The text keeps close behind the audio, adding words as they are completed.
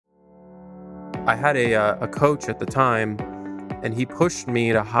I had a coach at the time, and he pushed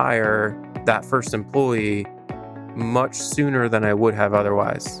me to hire that first employee much sooner than I would have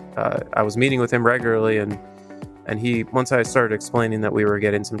otherwise. I was meeting with him regularly, and he, once I started explaining that we were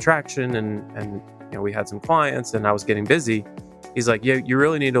getting some traction and we had some clients and I was getting busy, he's like, yeah, you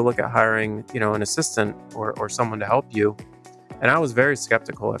really need to look at hiring, an assistant or someone to help you. And I was very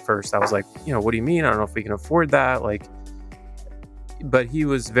skeptical at first. I was like, what do you mean? I don't know if we can afford that. But he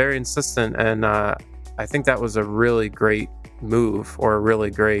was very insistent, and I think that was a really great move or a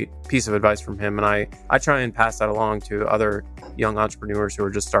really great piece of advice from him. And I try and pass that along to other young entrepreneurs who are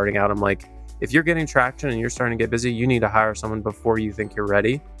just starting out. I'm like, if you're getting traction and you're starting to get busy, you need to hire someone before you think you're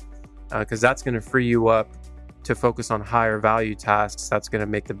ready, because that's going to free you up to focus on higher value tasks. That's going to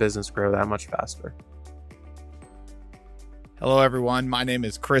make the business grow that much faster. Hello, everyone. My name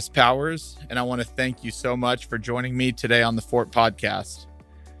is Chris Powers, and I want to thank you so much for joining me today on the Fort Podcast.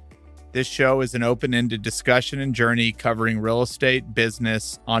 This show is an open-ended discussion and journey covering real estate,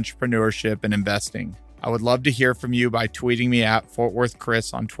 business, entrepreneurship, and investing. I would love to hear from you by tweeting me at Fort Worth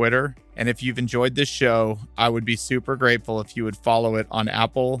Chris on Twitter. And if you've enjoyed this show, I would be super grateful if you would follow it on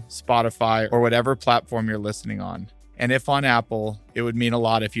Apple, Spotify, or whatever platform you're listening on. And if on Apple, it would mean a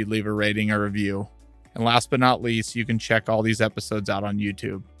lot if you'd leave a rating or review. And last but not least, you can check all these episodes out on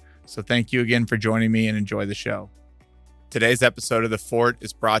YouTube. So thank you again for joining me and enjoy the show. Today's episode of The Fort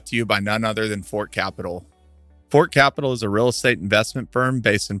is brought to you by none other than Fort Capital. Fort Capital is a real estate investment firm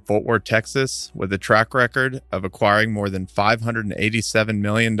based in Fort Worth, Texas, with a track record of acquiring more than $587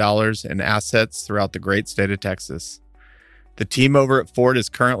 million in assets throughout the great state of Texas. The team over at Fort is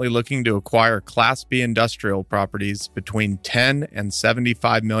currently looking to acquire Class B industrial properties between $10 and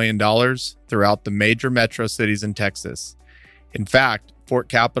 $75 million throughout the major metro cities in Texas. In fact, Fort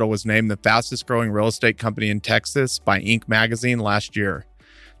Capital was named the fastest growing real estate company in Texas by Inc. magazine last year.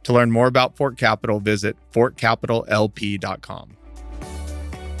 To learn more about Fort Capital, visit fortcapitallp.com.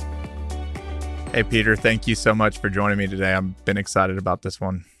 Hey, Peter, thank you so much for joining me today. I've been excited about this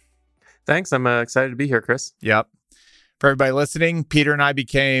one. Thanks. I'm excited to be here, Chris. Yep. For everybody listening, Peter and I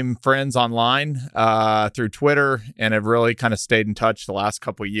became friends online through Twitter and have really kind of stayed in touch the last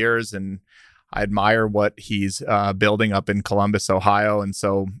couple of years. And I admire what he's building up in Columbus, Ohio. And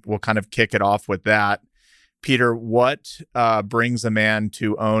so we'll kind of kick it off with that. Peter, what brings a man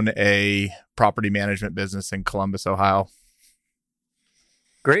to own a property management business in Columbus, Ohio?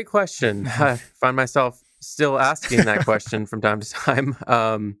 Great question. I find myself still asking that question from time to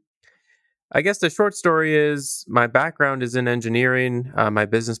time. I guess the short story is my background is in engineering. My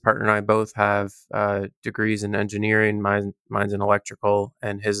business partner and I both have degrees in engineering. Mine's in electrical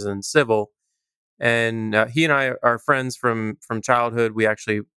and his is in civil. And he and I are friends from childhood. We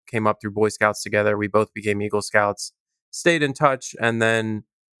actually came up through Boy Scouts together. We both became Eagle Scouts, stayed in touch. And then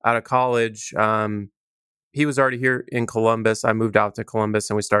out of college, he was already here in Columbus. I moved out to Columbus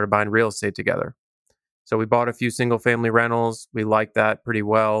and we started buying real estate together. So we bought a few single family rentals. We liked that pretty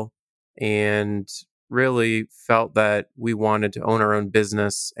well, and really felt that we wanted to own our own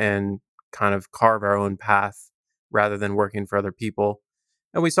business and kind of carve our own path rather than working for other people.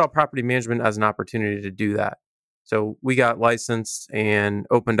 And we saw property management as an opportunity to do that. So we got licensed and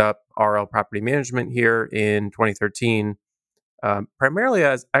opened up RL Property Management here in 2013. Primarily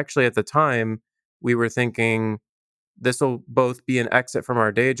as actually at the time, we were thinking this will both be an exit from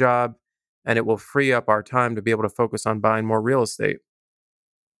our day job and it will free up our time to be able to focus on buying more real estate.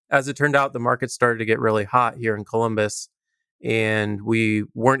 As it turned out, the market started to get really hot here in Columbus, and we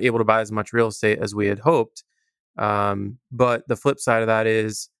weren't able to buy as much real estate as we had hoped. But the flip side of that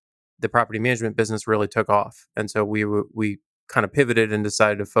is the property management business really took off. And so we kind of pivoted and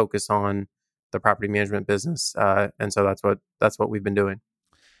decided to focus on the property management business. And so that's what we've been doing.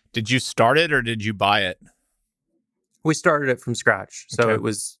 Did you start it or did you buy it? We started it from scratch. So Okay. it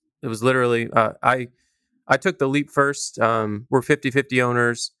was literally, I took the leap first. We're 50-50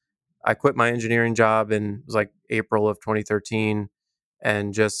 owners. I quit my engineering job in it was like April of 2013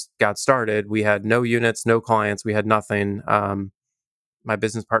 and just got started. We had no units, no clients. We had nothing. My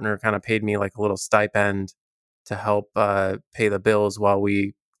business partner kind of paid me like a little stipend to help pay the bills while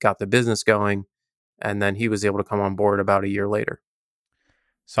we got the business going. And then he was able to come on board about a year later.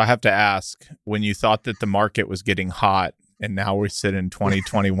 So I have to ask, when you thought that the market was getting hot and now we sit in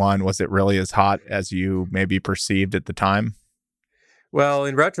 2021, was it really as hot as you maybe perceived at the time? Well,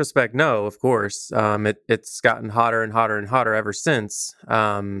 in retrospect, no, of course. It's gotten hotter and hotter and hotter ever since.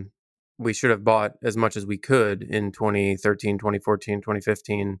 We should have bought as much as we could in 2013, 2014,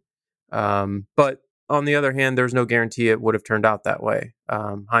 2015. But on the other hand, there's no guarantee it would have turned out that way.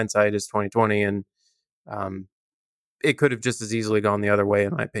 Hindsight is 2020, and it could have just as easily gone the other way,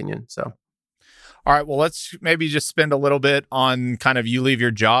 in my opinion. So, All right. Well, let's maybe just spend a little bit on kind of you leave your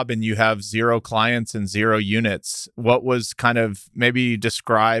job and you have 0 clients and 0 units. What was kind of maybe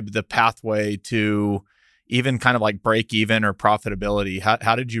describe the pathway to even kind of like break even or profitability?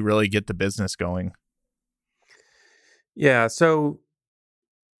 How did you really get the business going? Yeah. So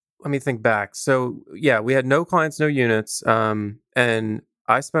let me think back. So yeah, we had no clients, no units. And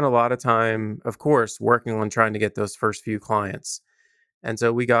I spent a lot of time, of course, working on trying to get those first few clients. And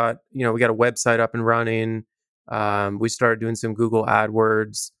so we got a website up and running. We started doing some Google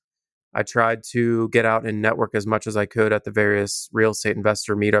AdWords. I tried to get out and network as much as I could at the various real estate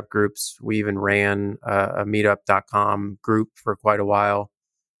investor meetup groups. We even ran a meetup.com group for quite a while.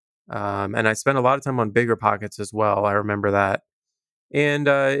 And I spent a lot of time on Bigger Pockets as well. I remember that. And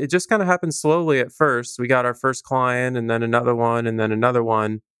it just kind of happened slowly at first. We got our first client and then another one and then another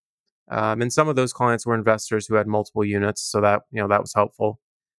one. And some of those clients were investors who had multiple units. So that, that was helpful.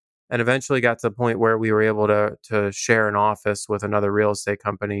 And eventually got to the point where we were able to share an office with another real estate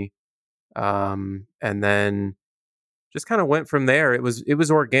company. And then just kind of went from there. It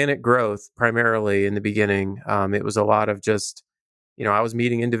was organic growth primarily in the beginning. It was a lot of just, I was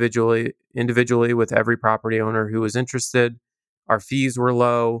meeting individually with every property owner who was interested. Our fees were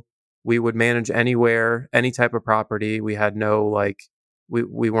low. We would manage anywhere, any type of property. We had no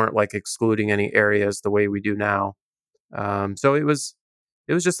we weren't like excluding any areas the way we do now. So it was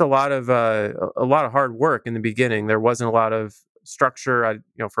just a lot of hard work in the beginning. There wasn't a lot of structure.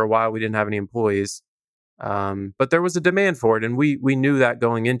 For a while we didn't have any employees, but there was a demand for it, and we knew that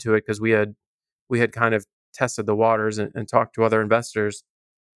going into it because we had kind of tested the waters and talked to other investors,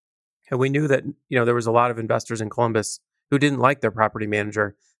 and we knew that there was a lot of investors in Columbus who didn't like their property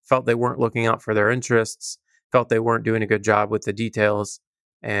manager, felt they weren't looking out for their interests, felt they weren't doing a good job with the details,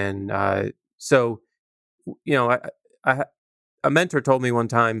 and so you know, I a mentor told me one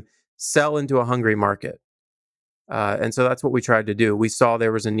time, sell into a hungry market. And so that's what we tried to do. We saw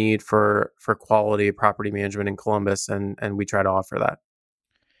there was a need for quality property management in Columbus, and we try to offer that.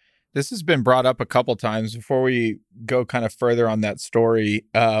 This has been brought up a couple times. Before we go kind of further on that story,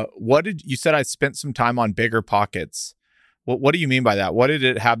 what did you said I spent some time on Bigger Pockets? What do you mean by that? What did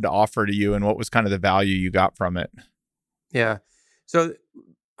it have to offer to you, and what was kind of the value you got from it? Yeah. So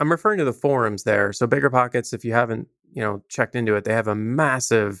I'm referring to the forums there. So Bigger Pockets, if you haven't checked into it, they have a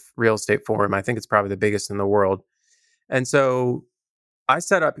massive real estate forum. I think it's probably the biggest in the world. And so I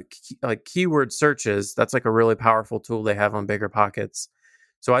set up like keyword searches. That's like a really powerful tool they have on Bigger Pockets.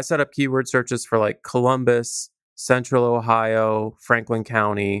 So I set up keyword searches for like Columbus, Central Ohio, Franklin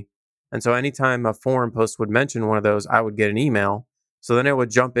County. And so anytime a forum post would mention one of those, I would get an email. So then I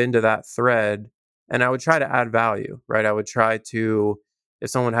would jump into that thread and I would try to add value, right? I would try to, if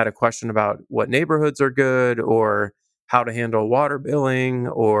someone had a question about what neighborhoods are good or how to handle water billing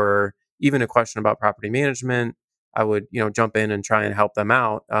or even a question about property management, I would, jump in and try and help them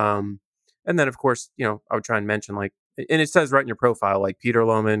out. And then, of course, I would try and mention and it says right in your profile, like Peter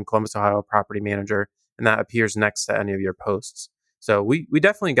Lohmann, Columbus, Ohio, property manager, and that appears next to any of your posts. So we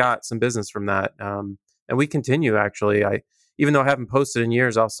definitely got some business from that. And we continue actually. Even though I haven't posted in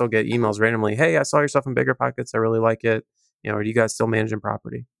years, I'll still get emails randomly. Hey, I saw your stuff in Bigger Pockets. I really like it. Are you guys still managing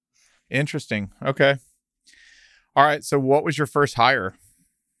property? Interesting. Okay. All right. So what was your first hire?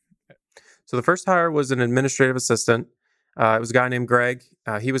 So the first hire was an administrative assistant. It was a guy named Greg.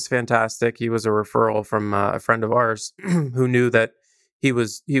 He was fantastic. He was a referral from a friend of ours who knew that he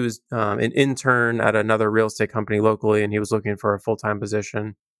was an intern at another real estate company locally, and he was looking for a full-time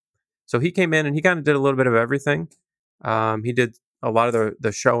position. So he came in and he kind of did a little bit of everything. He did a lot of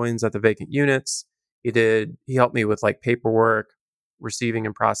the showings at the vacant units. He helped me with like paperwork, receiving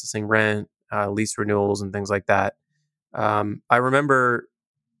and processing rent, lease renewals, and things like that. I remember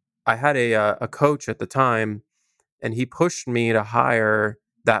I had a coach at the time, and he pushed me to hire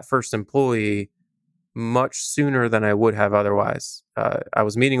that first employee much sooner than I would have otherwise. I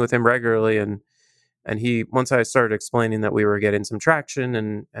was meeting with him regularly, and he once I started explaining that we were getting some traction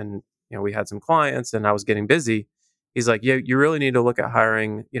and we had some clients and I was getting busy. He's like, yeah, you really need to look at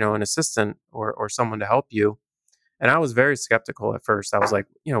hiring an assistant or someone to help you. And I was very skeptical at first. I was like,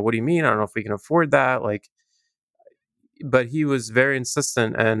 what do you mean? I don't know if we can afford that. But he was very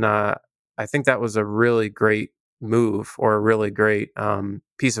insistent, and I think that was a really great move or a really great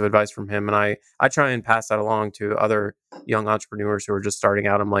piece of advice from him. And I try and pass that along to other young entrepreneurs who are just starting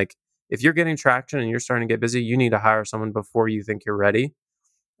out. I'm like, if you're getting traction and you're starting to get busy, you need to hire someone before you think you're ready,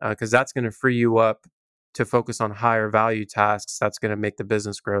 because that's going to free you up to focus on higher value tasks. That's going to make the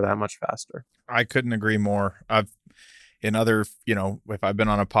business grow that much faster. I couldn't agree more. If I've been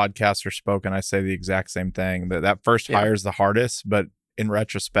on a podcast or spoken, I say the exact same thing, that first Yeah. hire is the hardest, but in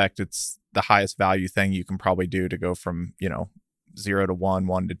retrospect, it's the highest value thing you can probably do to go from, 0 to 1,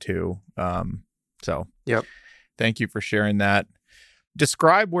 1 to 2. So Yep. thank you for sharing that.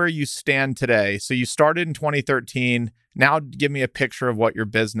 Describe where you stand today. So you started in 2013. Now give me a picture of what your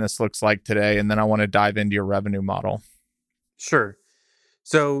business looks like today, and then I want to dive into your revenue model. Sure.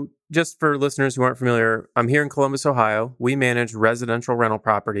 So, just for listeners who aren't familiar, I'm here in Columbus, Ohio. We manage residential rental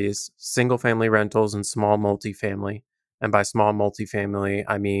properties, single family rentals, and small multifamily. And by small multifamily,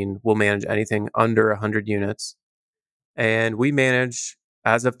 I mean we'll manage anything under 100 units. And we manage,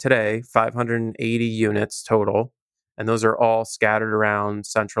 as of today, 580 units total. And those are all scattered around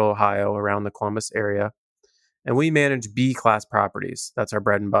central Ohio, around the Columbus area. And we manage B class properties. That's our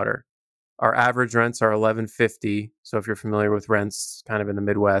bread and butter. Our average rents are $11.50. So if you're familiar with rents kind of in the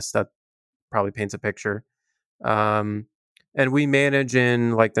Midwest, that probably paints a picture. And we manage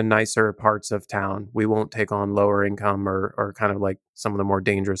in like the nicer parts of town. We won't take on lower income or kind of like some of the more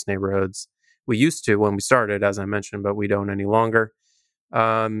dangerous neighborhoods. We used to when we started, as I mentioned, but we don't any longer.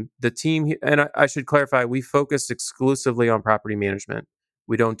 The team, and I should clarify, we focus exclusively on property management.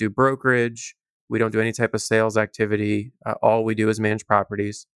 We don't do brokerage. We don't do any type of sales activity. All we do is manage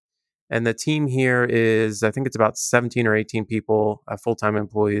properties. And the team here is, I think it's about 17 or 18 people, full-time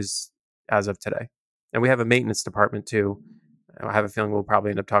employees as of today. And we have a maintenance department too. I have a feeling we'll probably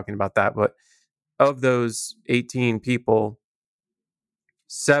end up talking about that. But of those 18 people,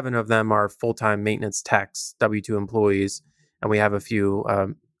 7 of them are full-time maintenance techs, W-2 employees. And we have a few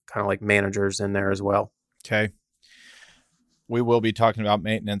kind of like managers in there as well. Okay. We will be talking about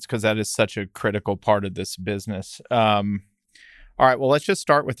maintenance because that is such a critical part of this business. All right, well, let's just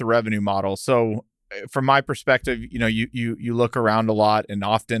start with the revenue model. So, from my perspective, you look around a lot, and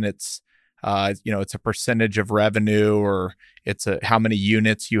often it's, it's a percentage of revenue, or it's how many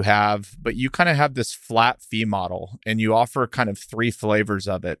units you have. But you kind of have this flat fee model, and you offer kind of 3 flavors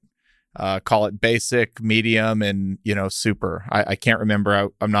of it. Call it basic, medium, and super. I can't remember.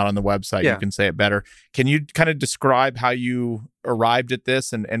 I'm not on the website. Yeah. You can say it better. Can you kind of describe how you arrived at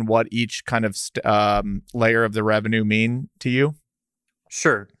this and what each kind of layer of the revenue mean to you?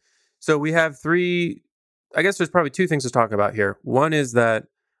 Sure. So we have 3, I guess there's probably 2 things to talk about here. One is that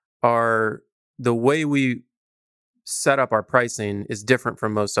the way we set up our pricing is different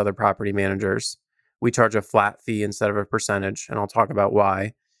from most other property managers. We charge a flat fee instead of a percentage, and I'll talk about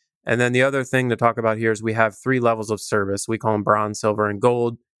why. And then the other thing to talk about here is we have 3 levels of service. We call them bronze, silver, and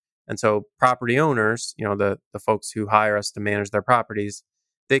gold. And so property owners, the folks who hire us to manage their properties,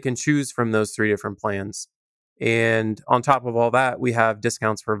 they can choose from those 3 different plans. And on top of all that, we have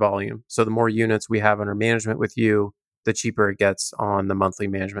discounts for volume. So the more units we have under management with you, the cheaper it gets on the monthly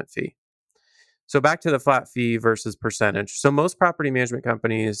management fee. So back to the flat fee versus percentage. So most property management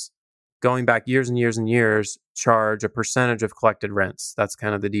companies, going back years and years and years, charge a percentage of collected rents. That's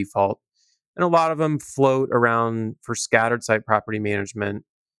kind of the default. And a lot of them float around for scattered site property management,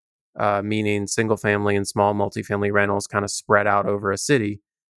 meaning single family and small multifamily rentals kind of spread out over a city.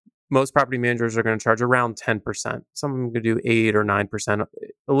 Most property managers are going to charge around 10%. Some of them could do 8 or 9%.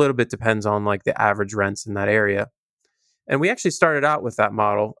 A little bit depends on like the average rents in that area. And we actually started out with that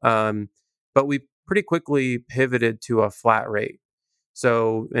model, but we pretty quickly pivoted to a flat rate.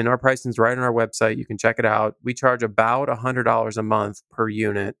 So, and our pricing's right on our website. You can check it out. We charge about $100 a month per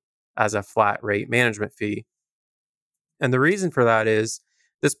unit as a flat rate management fee. And the reason for that is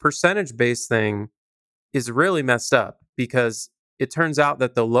this percentage-based thing is really messed up because it turns out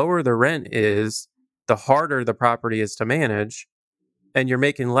that the lower the rent is, the harder the property is to manage, and you're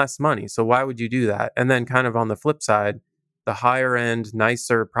making less money. So why would you do that? And then kind of on the flip side, the higher end,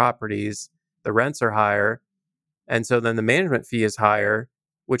 nicer properties, the rents are higher. And so then the management fee is higher,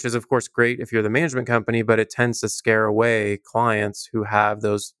 which is of course great if you're the management company, but it tends to scare away clients who have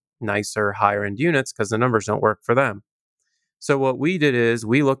those nicer, higher end units because the numbers don't work for them. So what we did is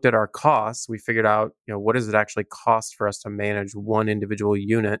we looked at our costs. We figured out, what does it actually cost for us to manage one individual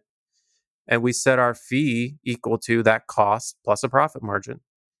unit? And we set our fee equal to that cost plus a profit margin.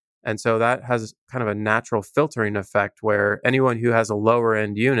 And so that has kind of a natural filtering effect where anyone who has a lower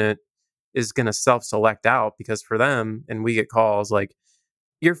end unit is going to self-select out because for them, and we get calls like,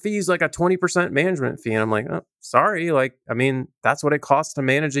 your fee is like a 20% management fee. And I'm like, oh, sorry. That's what it costs to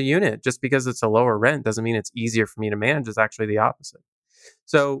manage a unit. Just because it's a lower rent doesn't mean it's easier for me to manage. It's actually the opposite.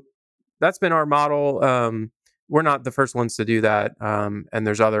 So that's been our model. We're not the first ones to do that. And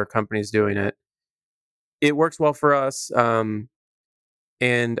there's other companies doing it. It works well for us.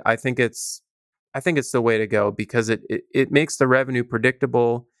 And I think it's the way to go because it makes the revenue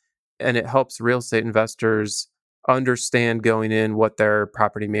predictable and it helps real estate investors understand going in what their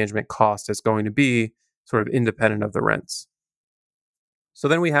property management cost is going to be, sort of independent of the rents. So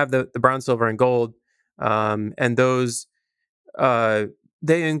then we have the brown, silver, and gold, and those uh,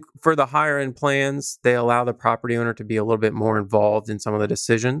 for the higher end plans, they allow the property owner to be a little bit more involved in some of the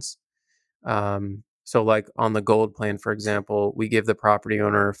decisions. So like on the gold plan, for example, we give the property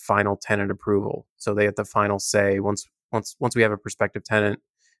owner final tenant approval. So they have the final say once we have a prospective tenant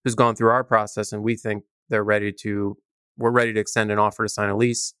who's gone through our process and we think we're ready to extend an offer to sign a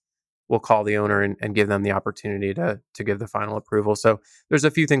lease. We'll call the owner and give them the opportunity to give the final approval. So there's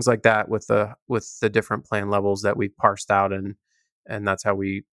a few things like that with the different plan levels that we've parsed out, and that's how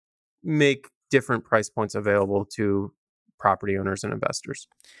we make different price points available to property owners and investors.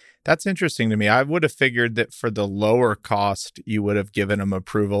 That's interesting to me. I would have figured that for the lower cost, you would have given them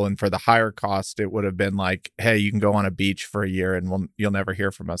approval, and for the higher cost, it would have been like, "Hey, you can go on a beach for a year, and you'll never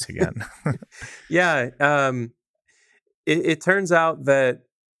hear from us again." Yeah, it turns out that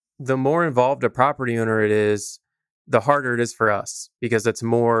the more involved a property owner it is, the harder it is for us because it's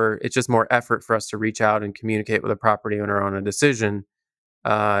just more effort for us to reach out and communicate with a property owner on a decision.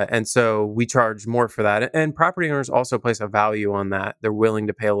 And so we charge more for that. And property owners also place a value on that. They're willing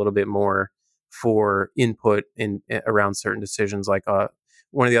to pay a little bit more for input around certain decisions. Like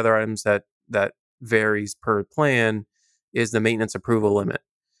one of the other items that varies per plan is the maintenance approval limit.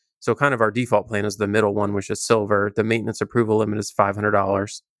 So kind of our default plan is the middle one, which is silver. The maintenance approval limit is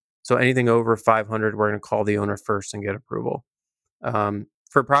 $500. So anything over 500, we're going to call the owner first and get approval.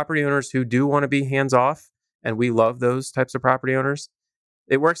 For property owners who do want to be hands off, and we love those types of property owners,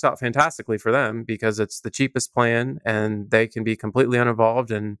 it works out fantastically for them because it's the cheapest plan and they can be completely uninvolved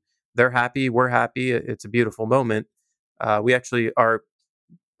and they're happy. We're happy. It's a beautiful moment. We actually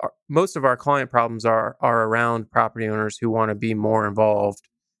most of our client problems are around property owners who want to be more involved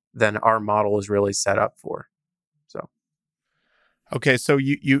than our model is really set up for. So, Okay, so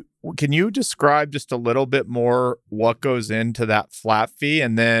you can you describe just a little bit more what goes into that flat fee,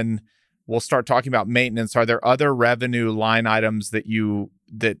 and then we'll start talking about maintenance. Are there other revenue line items that you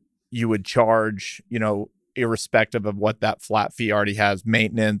would charge, irrespective of what that flat fee already has,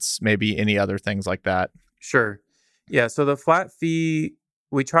 maintenance, maybe any other things like that? sure. Yeah. So the flat fee,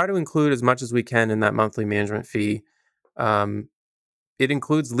 we try to include as much as we can in that monthly management fee. Um, it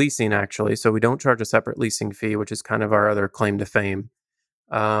includes leasing, actually. So we don't charge a separate leasing fee, which is kind of our other claim to fame.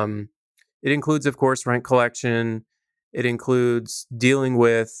 Um, it includes, of course, rent collection. It includes dealing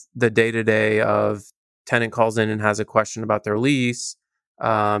with the day to day of tenant calls in and has a question about their lease.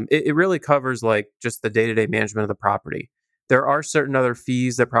 It really covers like just the day to day management of the property. There are certain other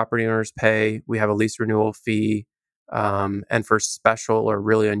fees that property owners pay. We have a lease renewal fee. And for special or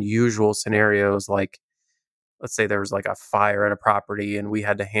really unusual scenarios, like let's say there was like a fire at a property and we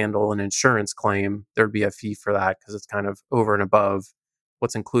had to handle an insurance claim, there'd be a fee for that because it's kind of over and above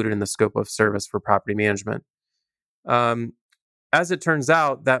what's included in the scope of service for property management. Um, as it turns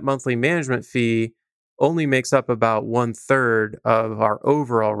out, that monthly management fee only makes up about 1/3 of our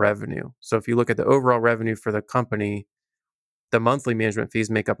overall revenue. So if you look at the overall revenue for the company, the monthly management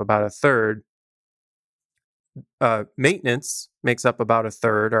fees make up about a third. Maintenance makes up about a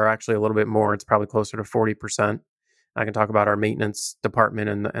third, or actually a little bit more. It's probably closer to 40%. I can talk about our maintenance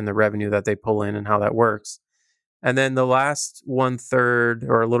department and the revenue that they pull in and how that works. And then the last 1/3,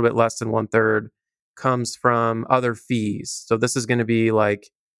 or a little bit less than 1/3, comes from other fees. So this is going to be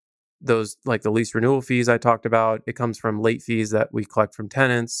like those, like the lease renewal fees I talked about. It comes from late fees that we collect from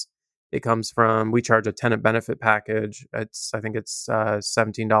tenants. We charge a tenant benefit package. I think it's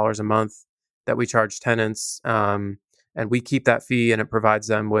 $17 a month that we charge tenants. And we keep that fee and it provides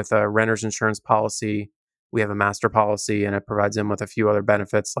them with a renter's insurance policy. We have a master policy and it provides them with a few other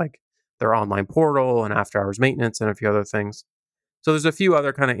benefits like their online portal and after hours maintenance and a few other things. So there's a few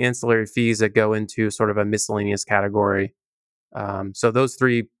other kind of ancillary fees that go into sort of a miscellaneous category. So those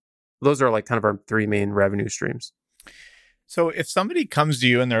are like kind of our three main revenue streams. So if somebody comes to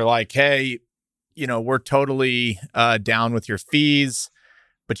you and they're like, "Hey, we're totally down with your fees,"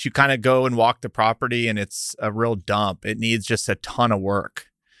 but you kind of go and walk the property and it's a real dump. It needs just a ton of work.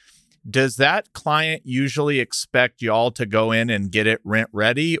 Does that client usually expect y'all to go in and get it rent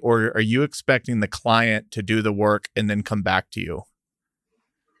ready, or are you expecting the client to do the work and then come back to you?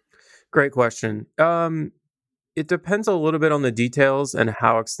 Great question. It depends a little bit on the details and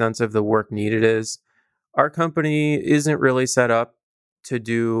how extensive the work needed is. Our company isn't really set up to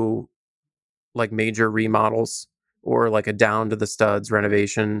do like major remodels or like a down to the studs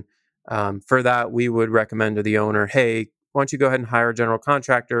renovation. For that, we would recommend to the owner, hey, why don't you go ahead and hire a general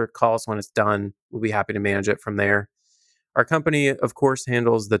contractor, call us when it's done. We'll be happy to manage it from there. Our company, of course,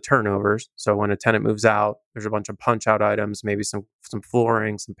 handles the turnovers. So when a tenant moves out, there's a bunch of punch out items, maybe some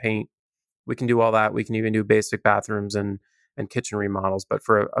flooring, some paint. We can do all that. We can even do basic bathrooms and kitchen remodels. But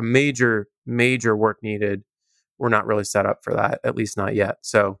for a major work needed, we're not really set up for that, at least not yet.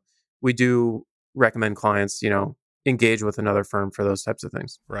 So we do recommend clients, engage with another firm for those types of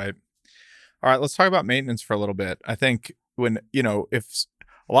things. Right. All right, let's talk about maintenance for a little bit. I think when, if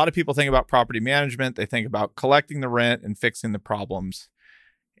a lot of people think about property management, they think about collecting the rent and fixing the problems.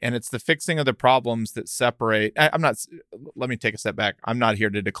 And it's the fixing of the problems that separate. Let me take a step back. I'm not here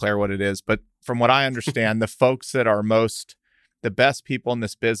to declare what it is, but from what I understand, the folks that are the best people in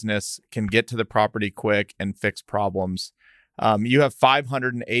this business can get to the property quick and fix problems. You have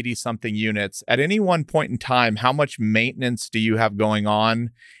 580 something units. At any one point in time, how much maintenance do you have going on?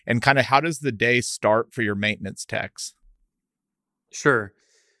 And kind of how does the day start for your maintenance techs? Sure.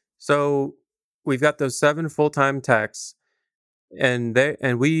 So we've got those 7 full-time techs, and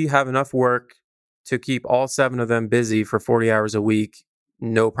we have enough work to keep all 7 of them busy for 40 hours a week,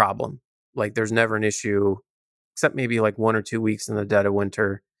 no problem. Like there's never an issue, except maybe like 1 or 2 weeks in the dead of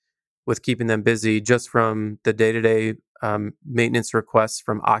winter, with keeping them busy just from the day-to-day maintenance requests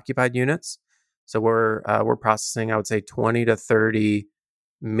from occupied units. So we're processing, I would say, 20 to 30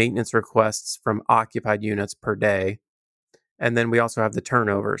 maintenance requests from occupied units per day. And then we also have the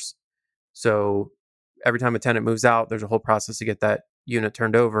turnovers. So every time a tenant moves out, there's a whole process to get that unit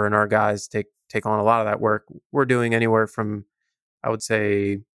turned over, and our guys take on a lot of that work. We're doing anywhere from, I would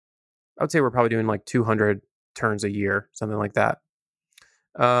say we're probably doing like 200 turns a year, something like that.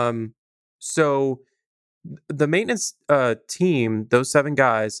 So the maintenance team, those 7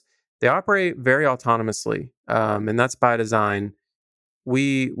 guys, they operate very autonomously, and that's by design.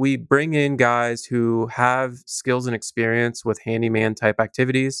 We bring in guys who have skills and experience with handyman type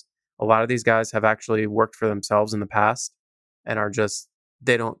activities. A lot of these guys have actually worked for themselves in the past and are just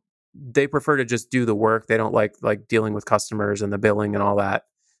they prefer to just do the work. They don't like dealing with customers and the billing and all that.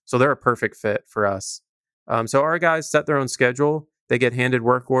 So they're a perfect fit for us. So our guys set their own schedule. They get handed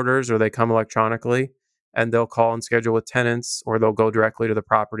work orders or they come electronically, and they'll call and schedule with tenants, or they'll go directly to the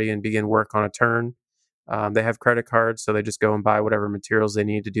property and begin work on a turn. They have credit cards, so they just go and buy whatever materials they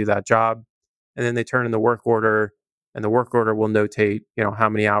need to do that job. And then they turn in the work order, and the work order will notate, how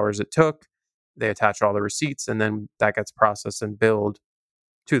many hours it took. They attach all the receipts, and then that gets processed and billed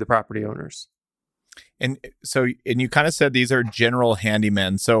to the property owners. And you kind of said these are general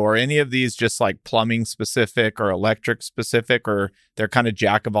handymen. So are any of these just like plumbing specific or electric specific, or they're kind of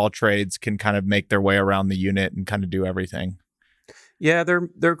jack of all trades, can kind of make their way around the unit and kind of do everything? Yeah,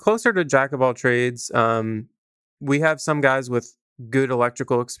 they're closer to jack of all trades. We have some guys with good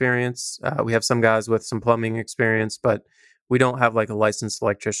electrical experience. We have some guys with some plumbing experience, but we don't have like a licensed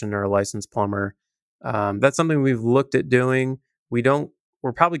electrician or a licensed plumber. That's something we've looked at doing.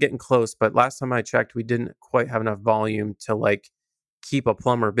 We're probably getting close, but last time I checked, we didn't quite have enough volume to like keep a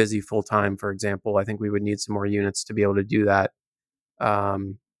plumber busy full time, for example. I think we would need some more units to be able to do that.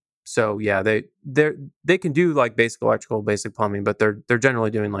 So yeah, they can do like basic electrical, basic plumbing, but they're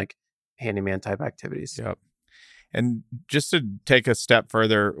generally doing like handyman type activities. Yep. And just to take a step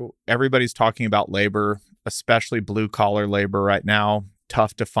further, everybody's talking about labor, especially blue collar labor right now,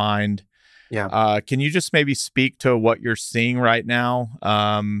 tough to find. Yeah. Can you just maybe speak to what you're seeing right now,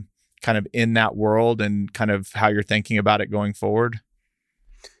 kind of in that world, and kind of how you're thinking about it going forward?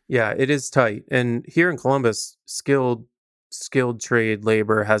 Yeah, it is tight. And here in Columbus, skilled trade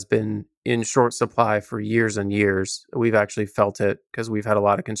labor has been in short supply for years and years. We've actually felt it because we've had a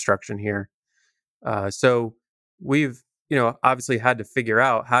lot of construction here. So we've, obviously had to figure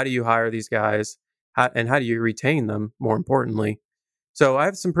out, how do you hire these guys, and how do you retain them, more importantly. So I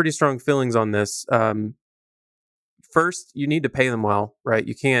have some pretty strong feelings on this. First, you need to pay them well, right?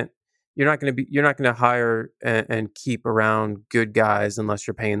 You're not going to hire and keep around good guys unless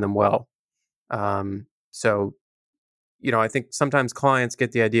you're paying them well. So, I think sometimes clients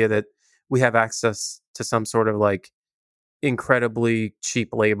get the idea that we have access to some sort of like incredibly cheap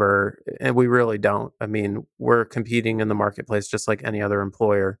labor, and we really don't. I mean, we're competing in the marketplace just like any other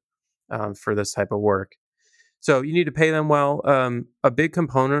employer for this type of work. So you need to pay them well. A big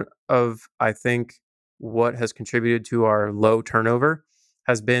component of, I think, what has contributed to our low turnover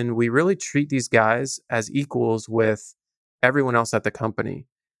has been, we really treat these guys as equals with everyone else at the company.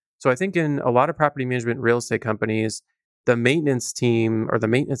 So I think in a lot of property management real estate companies, the maintenance team or the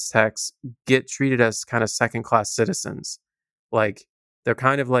maintenance techs get treated as kind of second class citizens. Like they're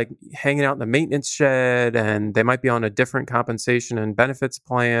kind of like hanging out in the maintenance shed, and they might be on a different compensation and benefits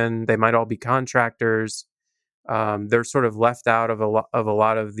plan. They might all be contractors. They're sort of left out of a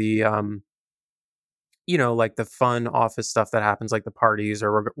lot of the, like the fun office stuff that happens, like the parties,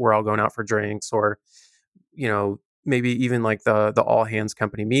 or we're all going out for drinks, or, maybe even like the all hands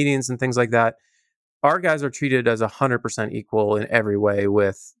company meetings and things like that. our guys are treated as 100% equal in every way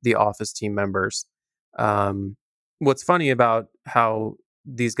with the office team members. Um, what's funny about how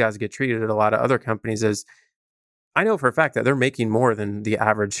these guys get treated at a lot of other companies is I know for a fact that they're making more than the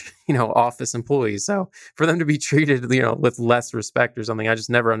average, office employees. So for them to be treated, with less respect or something, I just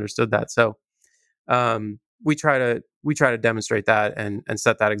never understood that. So we try to demonstrate that and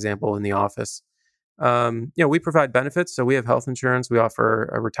set that example in the office. We provide benefits. So we have health insurance. We offer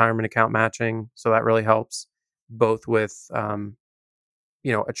a retirement account matching. So that really helps both with,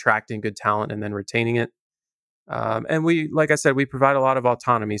 attracting good talent and then retaining it. And like I said, we provide a lot of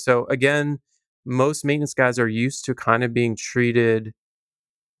autonomy. So again, most maintenance guys are used to kind of being treated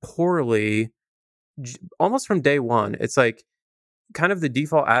poorly almost from day one. It's like kind of the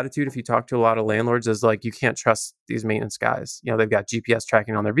default attitude if you talk to a lot of landlords is like you can't trust these maintenance guys. They've got GPS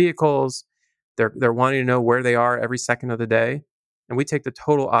tracking on their vehicles. They're wanting to know where they are every second of the day. And we take the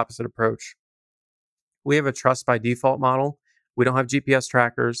total opposite approach. We have a trust by default model. We don't have GPS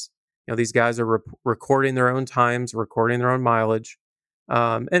trackers. These guys are recording their own times, recording their own mileage.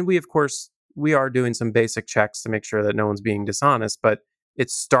 And we, of course, we are doing some basic checks to make sure that no one's being dishonest, but it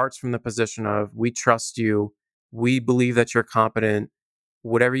starts from the position of we trust you. We believe that you're competent.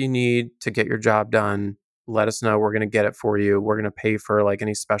 Whatever you need to get your job done, let us know. We're going to get it for you. We're going to pay for like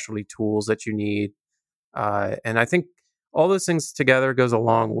any specialty tools that you need. And I think all those things together goes a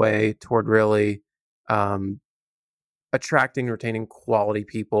long way toward really um, attracting and retaining quality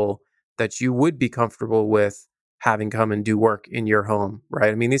people that you would be comfortable with having come and do work in your home, right?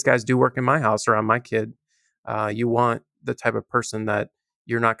 I mean, these guys do work in my house around my kid. You want the type of person that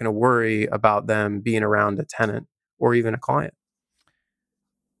you're not going to worry about them being around a tenant or even a client.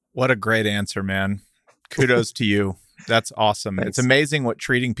 What a great answer, man. Kudos to you. That's awesome. Thanks. It's amazing what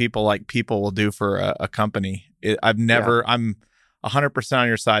treating people like people will do for a company. I'm 100% on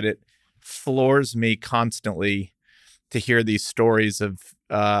your side. It floors me constantly to hear these stories of,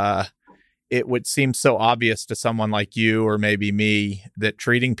 it would seem so obvious to someone like you or maybe me that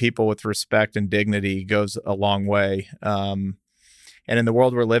treating people with respect and dignity goes a long way. And in the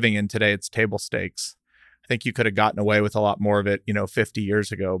world we're living in today, it's table stakes. I think you could have gotten away with a lot more of it, 50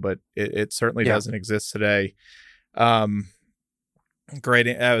 years ago, but it certainly doesn't exist today. Great.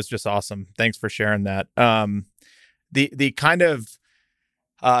 That was just awesome. Thanks for sharing that. The kind of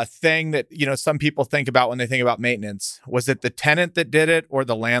thing that, some people think about when they think about maintenance, was it the tenant that did it or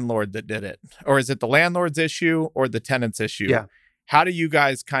the landlord that did it? Or is it the landlord's issue or the tenant's issue? Yeah. How do you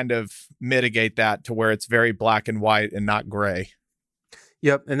guys kind of mitigate that to where it's very black and white and not gray?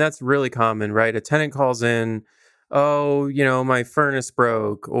 Yep. And that's really common, right? A tenant calls in, oh, my furnace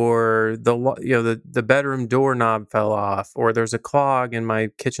broke, or the bedroom doorknob fell off, or there's a clog in my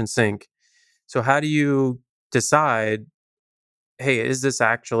kitchen sink. So how do you decide, hey, is this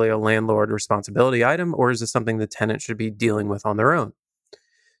actually a landlord responsibility item, or is this something the tenant should be dealing with on their own?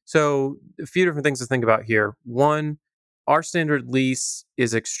 So a few different things to think about here. One, our standard lease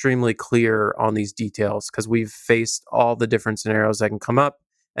is extremely clear on these details because we've faced all the different scenarios that can come up.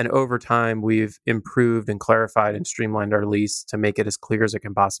 And over time, we've improved and clarified and streamlined our lease to make it as clear as it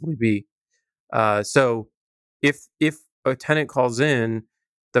can possibly be. So if a tenant calls in,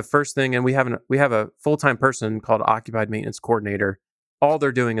 the first thing, and we have a full-time person called occupied maintenance coordinator. All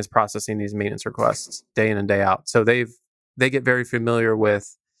they're doing is processing these maintenance requests day in and day out. So they get very familiar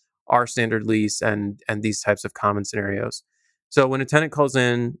with our standard lease and these types of common scenarios. So when a tenant calls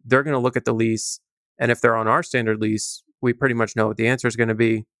in, they're going to look at the lease, and if they're on our standard lease, we pretty much know what the answer is going to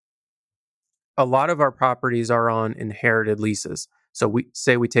be. A lot of our properties are on inherited leases. So we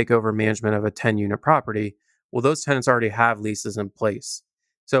say we take over management of a 10-unit property. Well, those tenants already have leases in place.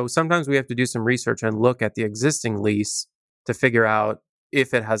 So sometimes we have to do some research and look at the existing lease to figure out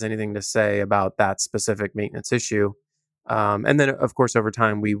if it has anything to say about that specific maintenance issue. And then, of course, over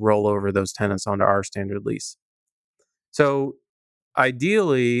time, we roll over those tenants onto our standard lease. So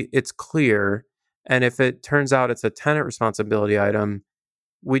ideally, it's clear. And if it turns out it's a tenant responsibility item,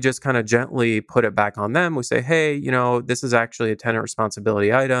 we just kind of gently put it back on them. We say, hey, this is actually a tenant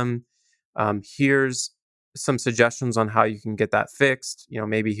responsibility item. Here's some suggestions on how you can get that fixed.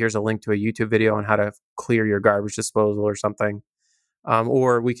 Maybe here's a link to a YouTube video on how to clear your garbage disposal or something.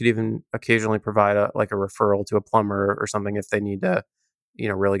 Or we could even occasionally provide a referral to a plumber or something if they need to,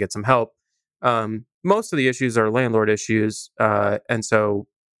 really get some help. Most of the issues are landlord issues. And so,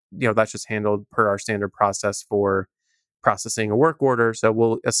 that's just handled per our standard process for processing a work order. So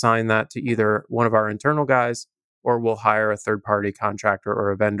we'll assign that to either one of our internal guys, or we'll hire a third-party contractor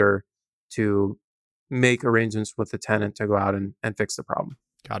or a vendor to make arrangements with the tenant to go out and fix the problem.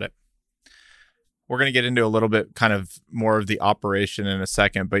 Got it. We're going to get into a little bit kind of more of the operation in a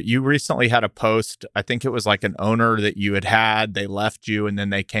second, but you recently had a post. I think it was like an owner that you had, they left you and then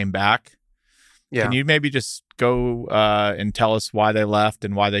they came back. Can Yeah. you maybe just go and tell us why they left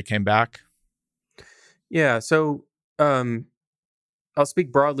and why they came back? Yeah. So I'll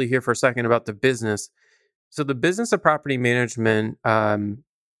speak broadly here for a second about the business. So the business of property management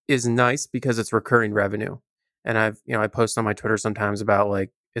is nice because it's recurring revenue. And I post on my Twitter sometimes about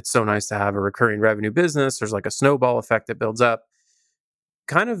like, it's so nice to have a recurring revenue business. There's like a snowball effect that builds up.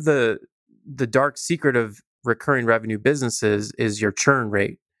 Kind of the dark secret of recurring revenue businesses is your churn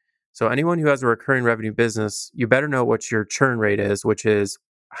rate. So anyone who has a recurring revenue business, you better know what your churn rate is, which is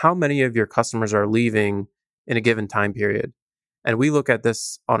how many of your customers are leaving in a given time period. And we look at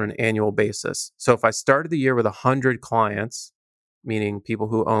this on an annual basis. So if I started the year with 100 clients, meaning people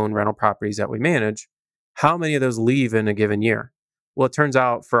who own rental properties that we manage, how many of those leave in a given year? Well, it turns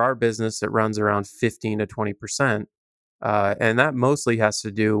out for our business, it runs around 15 to 20%. And that mostly has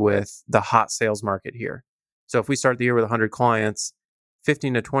to do with the hot sales market here. So if we start the year with 100 clients,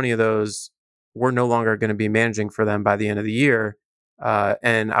 15 to 20 of those, we're no longer going to be managing for them by the end of the year.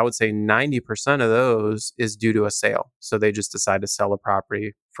 And I would say 90% of those is due to a sale. So they just decide to sell a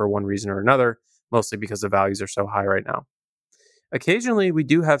property for one reason or another, mostly because the values are so high right now. Occasionally, we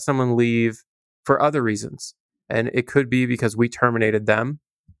do have someone leave for other reasons. And it could be because we terminated them.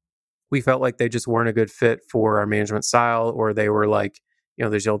 We felt like they just weren't a good fit for our management style, or they were like,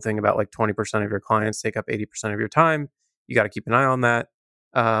 there's the old thing about like 20% of your clients take up 80% of your time. You got to keep an eye on that.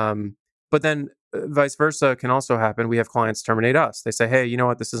 But then vice versa can also happen. We have clients terminate us. They say, hey, you know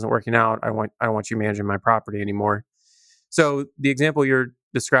what? This isn't working out. I don't want you managing my property anymore. So the example you're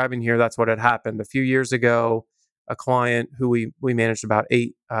describing here, that's what had happened. A few years ago, a client who we managed about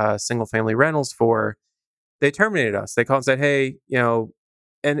 8 single family rentals for, they terminated us. They called and said, hey,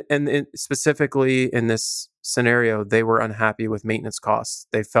 and specifically in this scenario, they were unhappy with maintenance costs.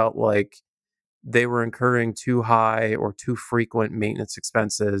 They felt like they were incurring too high or too frequent maintenance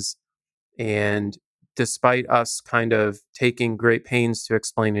expenses. And despite us kind of taking great pains to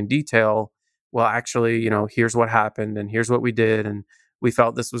explain in detail, well, actually, here's what happened and here's what we did. And we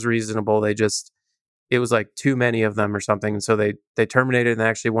felt this was reasonable. It was like too many of them or something. And so they terminated and they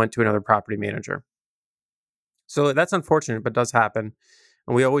actually went to another property manager. So that's unfortunate, but does happen.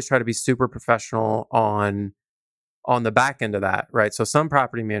 And we always try to be super professional on the back end of that, right? So some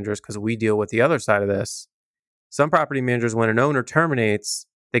property managers, because we deal with the other side of this, some property managers, when an owner terminates,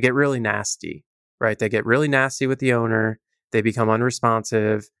 they get really nasty, right? They get really nasty with the owner. They become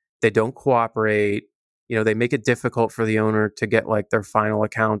unresponsive. They don't cooperate. They make it difficult for the owner to get like their final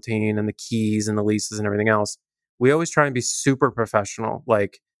accounting and the keys and the leases and everything else. We always try and be super professional.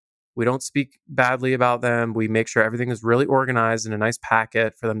 Like, we don't speak badly about them. We make sure everything is really organized in a nice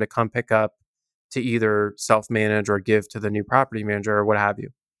packet for them to come pick up to either self-manage or give to the new property manager or what have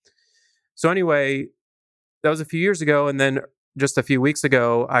you. So anyway, that was a few years ago. And then just a few weeks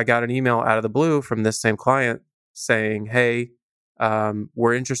ago, I got an email out of the blue from this same client saying, hey,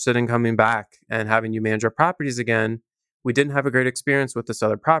 we're interested in coming back and having you manage our properties again. We didn't have a great experience with this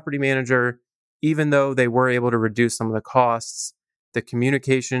other property manager, even though they were able to reduce some of the costs. The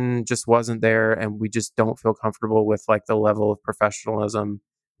communication just wasn't there, and we just don't feel comfortable with like the level of professionalism.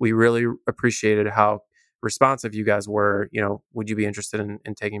 We really appreciated how responsive you guys were. Would you be interested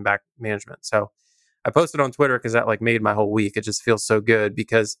in taking back management? So I posted on Twitter because that like made my whole week. It just feels so good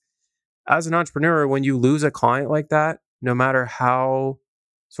because as an entrepreneur, when you lose a client like that, no matter how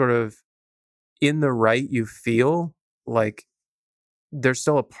sort of in the right you feel, like there's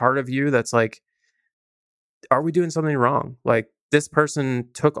still a part of you that's like, are we doing something wrong? Like, this person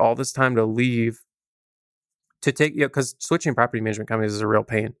took all this time to leave to take, because switching property management companies is a real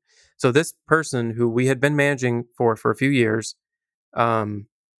pain. So this person who we had been managing for a few years,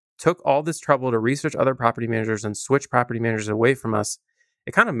 took all this trouble to research other property managers and switch property managers away from us.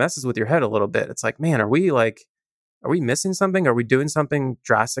 It kind of messes with your head a little bit. It's like, man, are we missing something? Are we doing something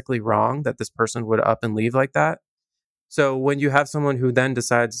drastically wrong that this person would up and leave like that? So when you have someone who then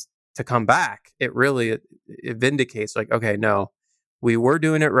decides to come back, it really it vindicates like, okay, no, we were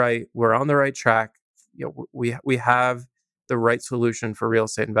doing it right. We're on the right track. We have the right solution for real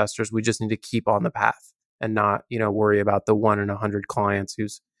estate investors. We just need to keep on the path and not, worry about the 1 in 100 clients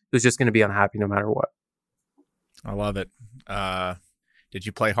who's just going to be unhappy no matter what. I love it. Did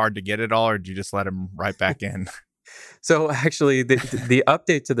you play hard to get it all, or did you just let him right back in? So actually, the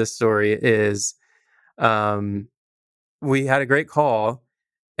update to this story is, we had a great call,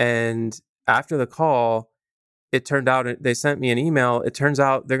 and after the call, it turned out they sent me an email. It turns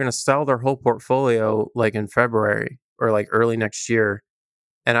out they're going to sell their whole portfolio like in February or like early next year.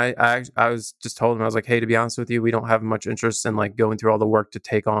 And I was just told him, I was like, hey, to be honest with you, we don't have much interest in like going through all the work to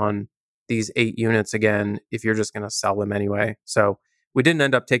take on these 8 units again if you're just going to sell them anyway. So we didn't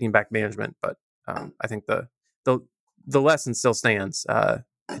end up taking back management, but I think the the lesson still stands. It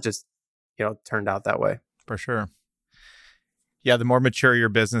just turned out that way. For sure. Yeah, the more mature your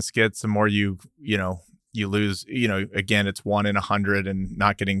business gets, the more you lose. Again, it's 1 in 100, and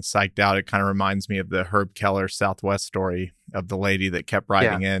not getting psyched out. It kind of reminds me of the Herb Keller Southwest story of the lady that kept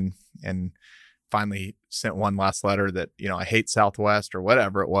writing in and finally sent one last letter that, I hate Southwest or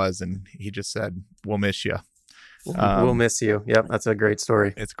whatever it was. And he just said, we'll miss you. We'll miss you. Yep. That's a great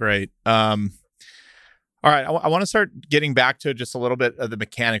story. It's great. All right. I want to start getting back to just a little bit of the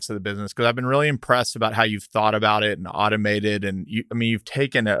mechanics of the business, because I've been really impressed about how you've thought about it and automated. And you've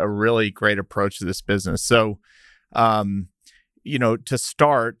taken a really great approach to this business. So, to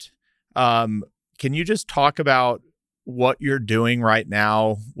start, can you just talk about what you're doing right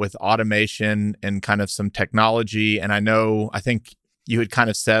now with automation and kind of some technology? And I think you had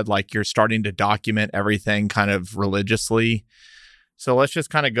kind of said like you're starting to document everything kind of religiously. So let's just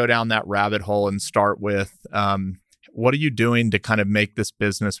kind of go down that rabbit hole and start with what are you doing to kind of make this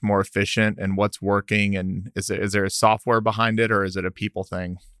business more efficient, and what's working? And is there a software behind it, or is it a people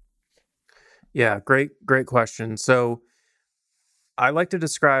thing? Yeah, great question. So I like to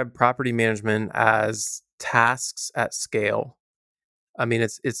describe property management as tasks at scale. I mean,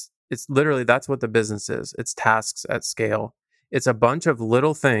 it's literally, that's what the business is. It's tasks at scale. It's a bunch of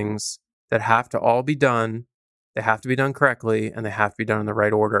little things that have to all be done. They have to be done correctly, and they have to be done in the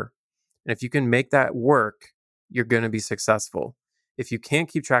right order. And if you can make that work, you're going to be successful. If you can't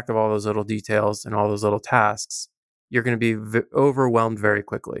keep track of all those little details and all those little tasks, you're going to be overwhelmed very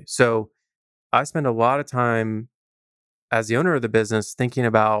quickly. So I spend a lot of time as the owner of the business thinking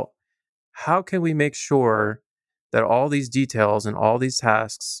about how can we make sure that all these details and all these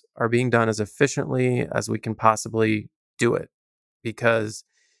tasks are being done as efficiently as we can possibly do it. Because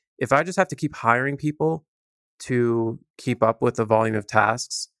if I just have to keep hiring people to keep up with the volume of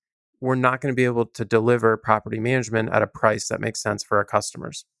tasks, we're not going to be able to deliver property management at a price that makes sense for our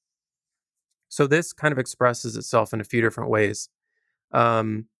customers. So this kind of expresses itself in a few different ways.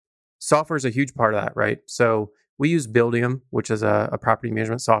 Software is a huge part of that, right? So we use Buildium, which is a property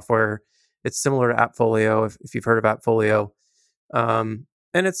management software. It's similar to Appfolio, if you've heard of Appfolio. And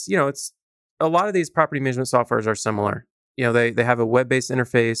it's a lot of these property management softwares are similar. They have a web-based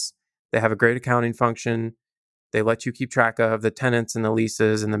interface. They have a great accounting function. They let you keep track of the tenants and the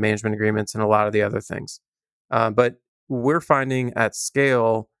leases and the management agreements and a lot of the other things. But we're finding at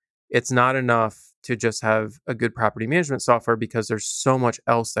scale, it's not enough to just have a good property management software, because there's so much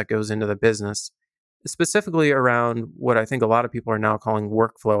else that goes into the business, specifically around what I think a lot of people are now calling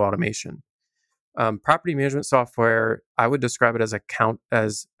workflow automation. Property management software, I would describe it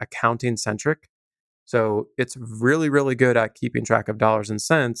as accounting centric. So it's really, really good at keeping track of dollars and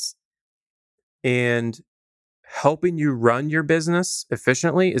cents, and helping you run your business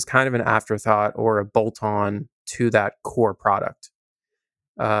efficiently is kind of an afterthought or a bolt-on to that core product.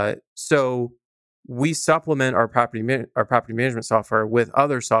 So we supplement our property management software with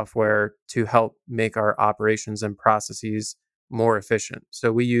other software to help make our operations and processes more efficient.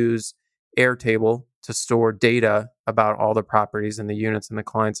 So we use Airtable to store data about all the properties and the units and the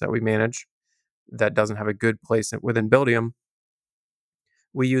clients that we manage. That doesn't have a good place within Buildium.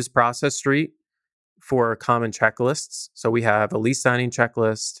 We use Process Street for common checklists. So we have a lease signing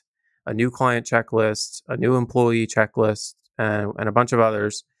checklist, a new client checklist, a new employee checklist, and a bunch of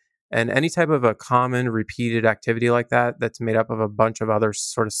others. And any type of a common repeated activity like that that's made up of a bunch of other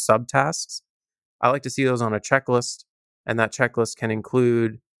sort of subtasks, I like to see those on a checklist. And that checklist can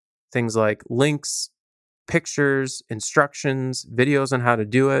include things like links, pictures, instructions, videos on how to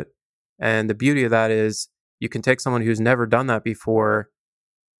do it. And the beauty of that is you can take someone who's never done that before,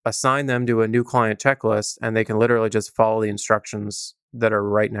 assign them to a new client checklist, and they can literally just follow the instructions that are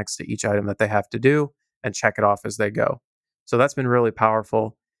right next to each item that they have to do and check it off as they go. So that's been really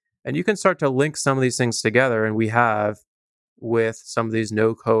powerful. And you can start to link some of these things together, and we have with some of these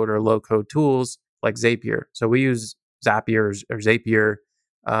no-code or low-code tools like Zapier. So we use Zapier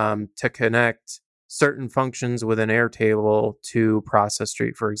to connect certain functions within Airtable to Process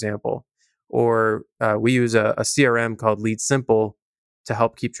Street, for example. Or we use a CRM called Lead Simple to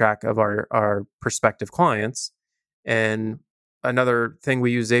help keep track of our prospective clients. And another thing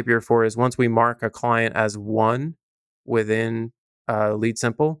we use Zapier for is once we mark a client as one within Lead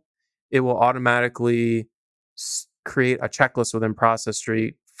Simple, it will automatically create a checklist within Process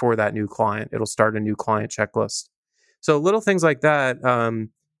Street for that new client. It'll start a new client checklist. So little things like that,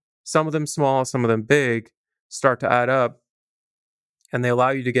 some of them small, some of them big, start to add up. and they allow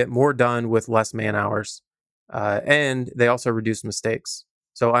you to get more done with less man hours. And they also reduce mistakes.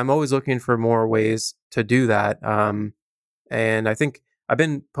 So I'm always looking for more ways to do that. And I think I've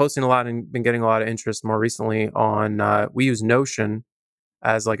been posting a lot and been getting a lot of interest more recently on, we use Notion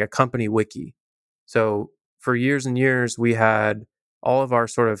as like a company wiki. So for years and years, we had all of our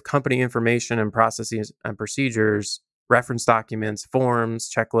sort of company information and processes and procedures, reference documents, forms,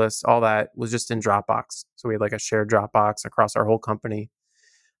 checklists, all that was just in Dropbox. So we had like a shared Dropbox across our whole company.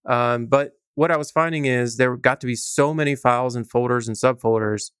 But what I was finding is there got to be so many files and folders and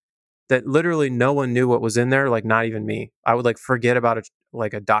subfolders that literally no one knew what was in there, like not even me. I would like forget about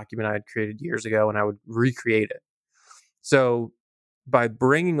like a document I had created years ago and I would recreate it. So by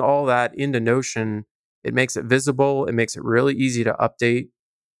bringing all that into Notion, it makes it visible, it makes it really easy to update,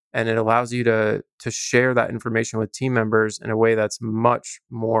 and it allows you to share that information with team members in a way that's much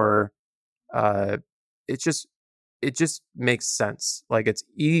more uh it just it just makes sense. Like it's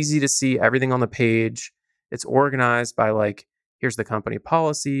easy to see everything on the page. It's organized by like, here's the company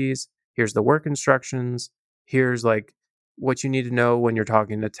policies, here's the work instructions, here's like what you need to know when you're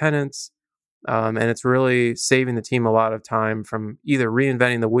talking to tenants. And it's really saving the team a lot of time from either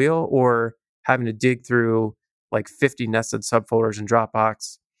reinventing the wheel or having to dig through like 50 nested subfolders in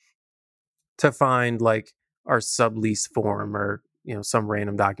Dropbox to find like our sublease form or, some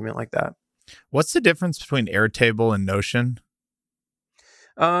random document like that. What's the difference between Airtable and Notion?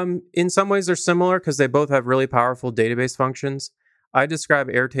 In some ways, they're similar because they both have really powerful database functions. I describe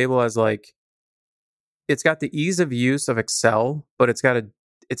Airtable as like it's got the ease of use of Excel, but it's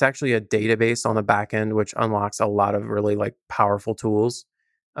actually a database on the back end, which unlocks a lot of really like powerful tools.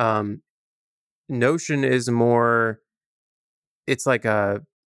 Um, Notion is more. It's like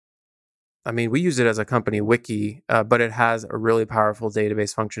we use it as a company wiki, but it has a really powerful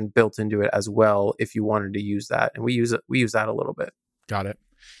database function built into it as well. If you wanted to use that, and we use that a little bit. Got it.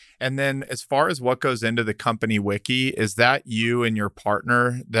 And then as far as what goes into the company wiki, is that you and your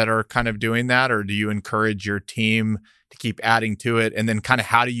partner that are kind of doing that? Or do you encourage your team to keep adding to it? And then kind of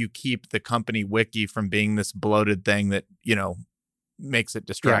how do you keep the company wiki from being this bloated thing that, makes it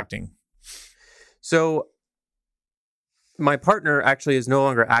distracting? Yeah. So my partner actually is no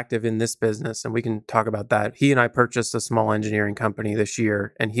longer active in this business, and we can talk about that. He and I purchased a small engineering company this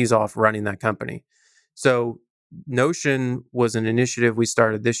year, and he's off running that company. So Notion was an initiative we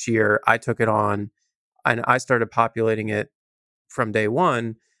started this year. I took it on and I started populating it from day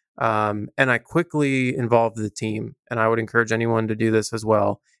one. And I quickly involved the team. And I would encourage anyone to do this as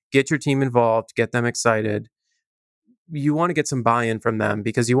well. Get your team involved, get them excited. You want to get some buy-in from them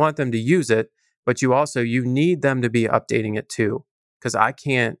because you want them to use it, but you need them to be updating it too. Because I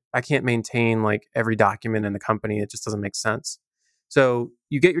can't maintain like every document in the company. It just doesn't make sense. So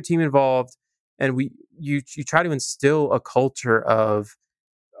you get your team involved, and you try to instill a culture of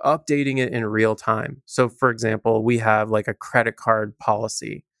updating it in real time. So for example, we have like a credit card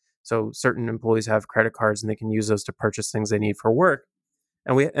policy. So certain employees have credit cards and they can use those to purchase things they need for work.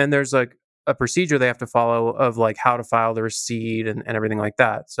 And there's like a procedure they have to follow of like how to file the receipt and everything like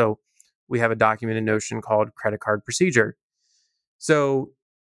that. So we have a document in Notion called credit card procedure. So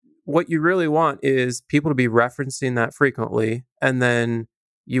what you really want is people to be referencing that frequently, and then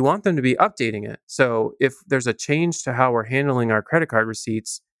you want them to be updating it. So if there's a change to how we're handling our credit card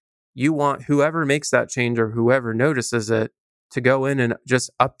receipts, you want whoever makes that change or whoever notices it to go in and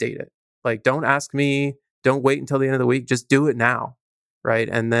just update it. Like, don't ask me, don't wait until the end of the week, just do it now. Right.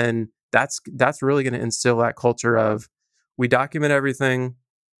 And then that's really going to instill that culture of we document everything,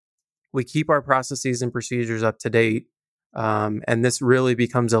 we keep our processes and procedures up to date. And this really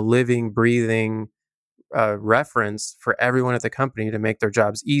becomes a living, breathing reference for everyone at the company to make their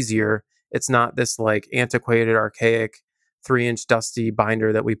jobs easier. It's not this like antiquated, archaic 3-inch dusty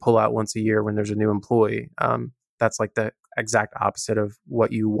binder that we pull out once a year when there's a new employee. That's like the exact opposite of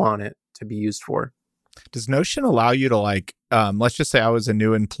what you want it to be used for. Does Notion allow you to like, let's just say I was a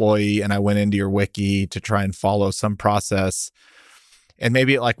new employee and I went into your wiki to try and follow some process and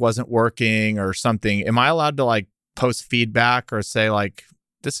maybe it like wasn't working or something. Am I allowed to like post feedback or say like,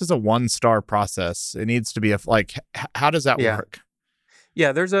 this is a 1-star process. It needs to be how does that work? Yeah,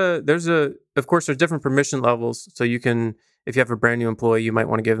 of course, there's different permission levels. So you can, if you have a brand new employee, you might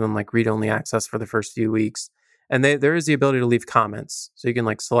want to give them like read-only access for the first few weeks. And there is the ability to leave comments. So you can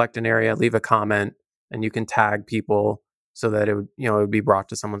like select an area, leave a comment, and you can tag people so that it would be brought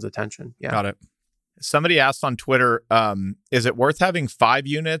to someone's attention. Yeah. Got it. Somebody asked on Twitter, is it worth having 5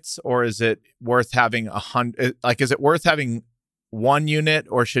 units or is it worth having 100? Like, is it worth having 1 unit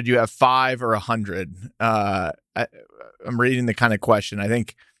or should you have 5 or 100? I'm reading the kind of question. I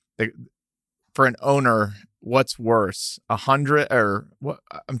think for an owner, what's worse, 100 or what?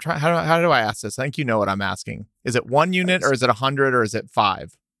 I'm trying. How do I ask this? I think you know what I'm asking. Is it 1 unit or is it 100 or is it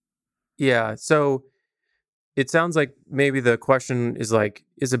 5? Yeah. So it sounds like maybe the question is like,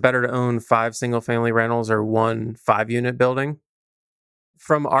 is it better to own 5 single-family rentals or 1 5-unit building?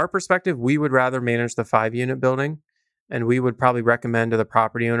 From our perspective, we would rather manage the 5-unit building, and we would probably recommend to the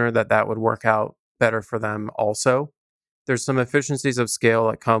property owner that that would work out better for them also. There's some efficiencies of scale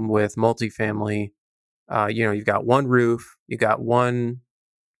that come with multifamily. You've got one roof, you got one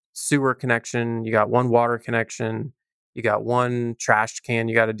sewer connection, you got one water connection, you got one trash can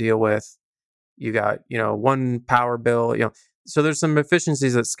you got to deal with, you got, one power bill, so there's some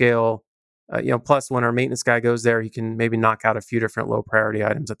efficiencies at scale. Plus when our maintenance guy goes there, he can maybe knock out a few different low priority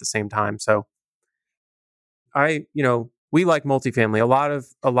items at the same time. So we like multifamily.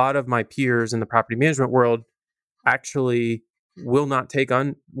 A lot of my peers in the property management world actually will not take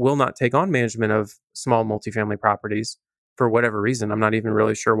on management of small multifamily properties for whatever reason. I'm not even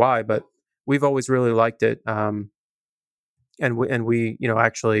really sure why, but we've always really liked it. And we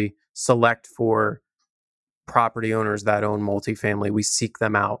actually select for property owners that own multifamily. We seek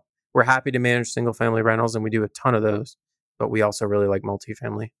them out. We're happy to manage single family rentals, and we do a ton of those, but we also really like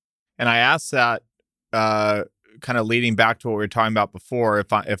multifamily. And I asked that kind of leading back to what we were talking about before.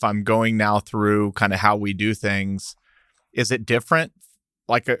 If I'm going now through kind of how we do things, is it different?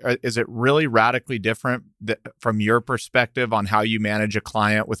 Like, is it really radically different from your perspective on how you manage a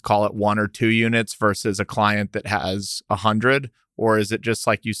client with, call it 1 or 2 units versus a client that has 100? Or is it just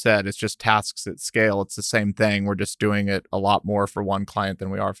like you said, it's just tasks at scale? It's the same thing. We're just doing it a lot more for one client than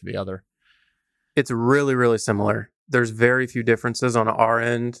we are for the other. It's really, really similar. There's very few differences on our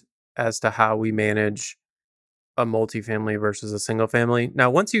end as to how we manage a multifamily versus a single family. Now,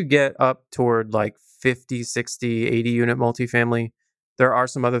 once you get up toward like 50, 60, 80 unit multifamily, there are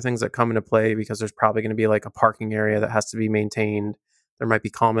some other things that come into play because there's probably going to be like a parking area that has to be maintained. There might be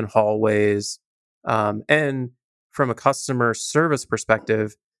common hallways. And from a customer service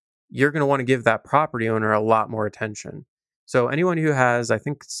perspective, you're going to want to give that property owner a lot more attention. So anyone who has, I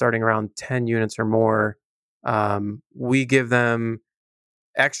think, starting around 10 units or more, we give them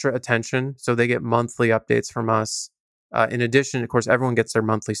extra attention. So they get monthly updates from us. In addition, of course, everyone gets their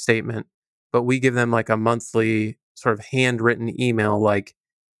monthly statement, but we give them like a monthly sort of handwritten email, like,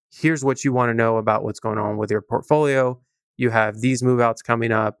 here's what you want to know about what's going on with your portfolio. You have these move outs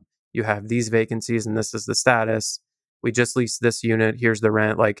coming up. You have these vacancies, and this is the status. We just leased this unit. Here's the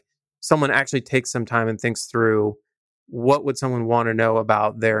rent. Like, someone actually takes some time and thinks through what would someone want to know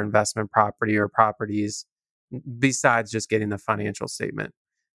about their investment property or properties besides just getting the financial statement.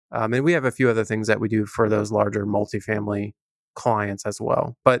 And we have a few other things that we do for those larger multifamily clients as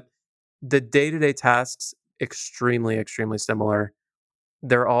well. But the day-to-day tasks, extremely, extremely similar.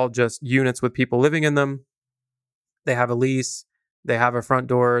 They're all just units with people living in them. They have a lease. They have a front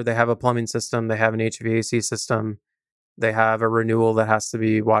door. They have a plumbing system. They have an HVAC system. They have a renewal that has to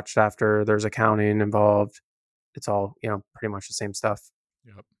be watched after. There's accounting involved. It's all, pretty much the same stuff.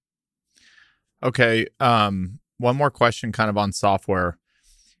 Yep. Okay. One more question kind of on software.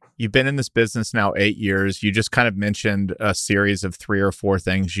 You've been in this business now 8 years. You just kind of mentioned a series of 3 or 4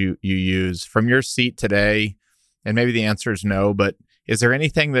 things you use. From your seat today, and maybe the answer is no, but is there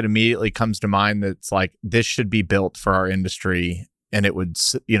anything that immediately comes to mind that's like, this should be built for our industry and it would,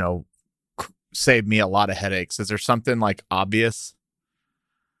 save me a lot of headaches? Is there something like obvious?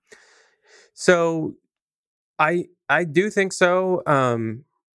 So I do think so.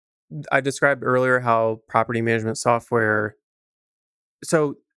 I described earlier how property management software.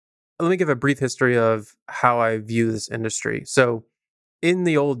 So let me give a brief history of how I view this industry. So in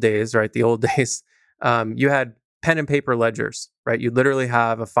the old days, right, you had pen and paper ledgers, right? You'd literally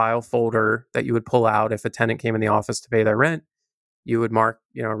have a file folder that you would pull out if a tenant came in the office to pay their rent. You would mark,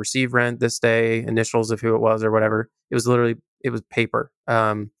 receive rent this day, initials of who it was or whatever. It was paper.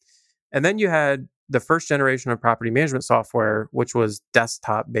 And then you had the first generation of property management software, which was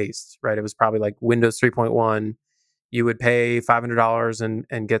desktop based, right? It was probably like Windows 3.1. You would pay $500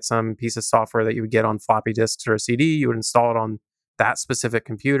 and get some piece of software that you would get on floppy disks or a CD. You would install it on that specific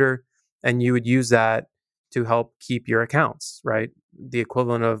computer, and you would use that to help keep your accounts, right? The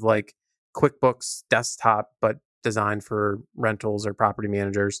equivalent of like QuickBooks desktop, but designed for rentals or property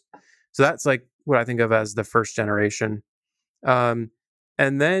managers. So that's like what I think of as the first generation. And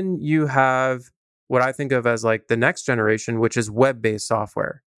then you have what I think of as like the next generation, which is web-based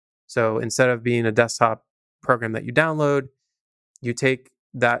software. So instead of being a desktop program that you download, you take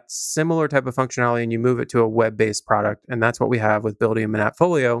that similar type of functionality and you move it to a web-based product. And that's what we have with Buildium and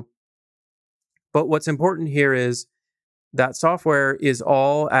AppFolio. But what's important here is that software is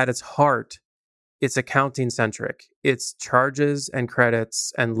all at its heart it's accounting centric. It's charges and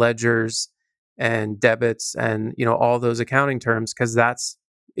credits and ledgers and debits and, all those accounting terms, because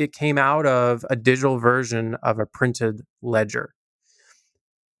it came out of a digital version of a printed ledger.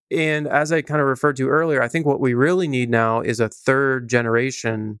 And as I kind of referred to earlier, I think what we really need now is a third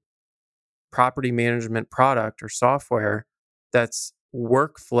generation property management product or software that's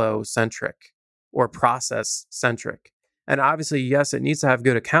workflow centric or process centric. And obviously, yes, it needs to have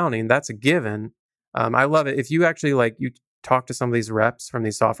good accounting. That's a given. I love it. If you actually you talk to some of these reps from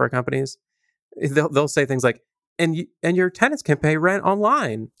these software companies, they'll say things like, and your tenants can pay rent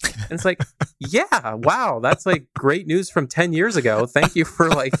online. And it's like, yeah, wow, that's like great news from 10 years ago. Thank you for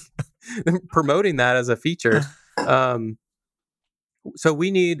promoting that as a feature. So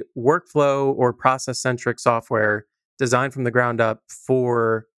we need workflow or process centric software designed from the ground up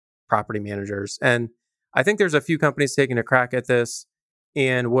for property managers. And I think there's a few companies taking a crack at this.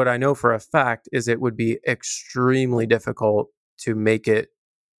 And what I know for a fact is it would be extremely difficult to make it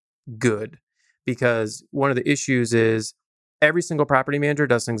good, because one of the issues is every single property manager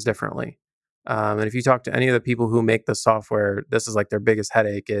does things differently. And if you talk to any of the people who make the software, this is like their biggest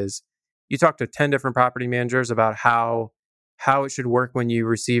headache is you talk to 10 different property managers about how it should work when you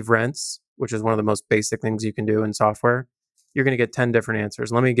receive rents, which is one of the most basic things you can do in software. You're going to get 10 different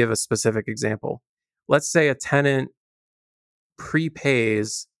answers. Let me give a specific example. Let's say a tenant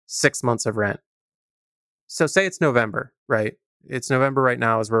prepays 6 months of rent. So say it's November, right? It's November right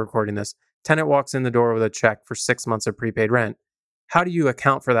now as we're recording this. Tenant walks in the door with a check for 6 months of prepaid rent. How do you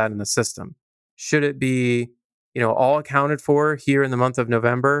account for that in the system? Should it be, all accounted for here in the month of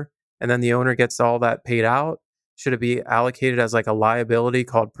November, and then the owner gets all that paid out? Should it be allocated as like a liability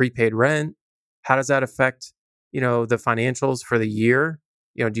called prepaid rent? How does that affect, the financials for the year?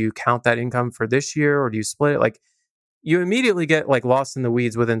 Do you count that income for this year, or do you split it? You immediately get lost in the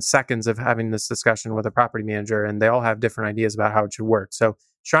weeds within seconds of having this discussion with a property manager, and they all have different ideas about how it should work. So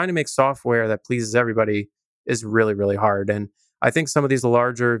trying to make software that pleases everybody is really, really hard. And I think some of these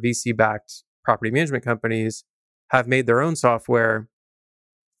larger VC-backed property management companies have made their own software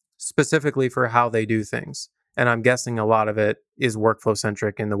specifically for how they do things. And I'm guessing a lot of it is workflow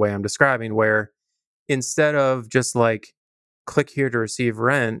centric in the way I'm describing, where instead of just click here to receive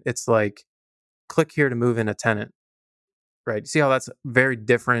rent, it's click here to move in a tenant. Right. See how that's a very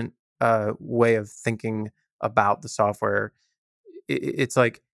different way of thinking about the software. It's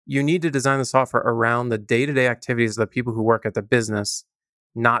you need to design the software around the day-to-day activities of the people who work at the business,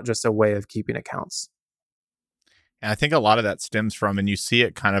 not just a way of keeping accounts. And I think a lot of that stems from, and you see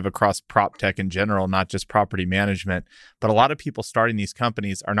it kind of across prop tech in general, not just property management, but a lot of people starting these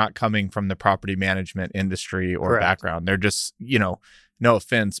companies are not coming from the property management industry or Correct. background. They're just, no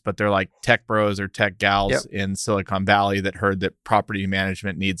offense, but they're like tech bros or tech gals in Silicon Valley that heard that property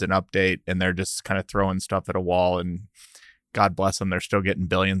management needs an update, and they're just kind of throwing stuff at a wall, and God bless them, they're still getting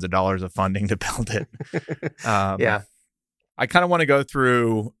billions of dollars of funding to build it. Yeah. I kind of want to go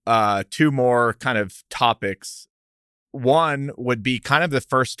through two more kind of topics. One would be kind of the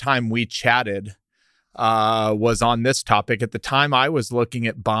first time we chatted was on this topic. At the time, I was looking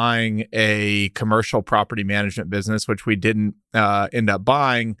at buying a commercial property management business, which we didn't end up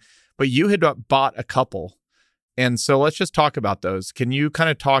buying, but you had bought a couple. And so let's just talk about those. Can you kind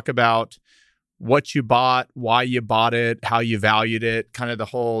of talk about what you bought, why you bought it, how you valued it, kind of the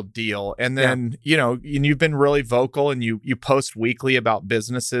whole deal? And then, and you've been really vocal, and you post weekly about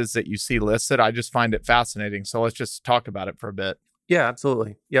businesses that you see listed. I just find it fascinating. So let's just talk about it for a bit. Yeah,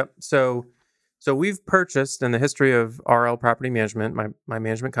 absolutely. Yep. So we've purchased, in the history of RL Property Management, my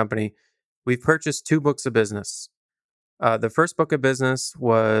management company, we've purchased 2 books of business. The first book of business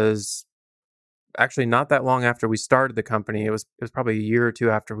was actually not that long after we started the company. It was probably a year or two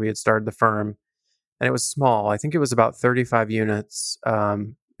after we had started the firm. And it was small. I think it was about 35 units.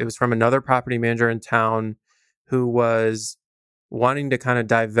 It was from another property manager in town who was wanting to kind of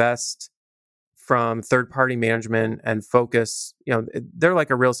divest from third-party management and focus. They're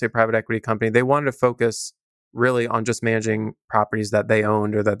like a real estate private equity company. They wanted to focus really on just managing properties that they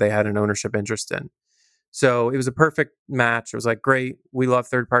owned or that they had an ownership interest in. So it was a perfect match. It was like, great, we love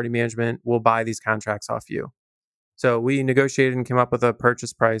third-party management. We'll buy these contracts off you. So we negotiated and came up with a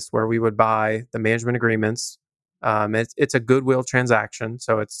purchase price where we would buy the management agreements. It's a goodwill transaction,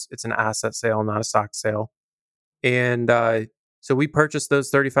 so it's an asset sale, not a stock sale. And so we purchased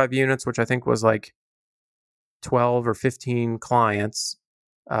those 35 units, which I think was 12 or 15 clients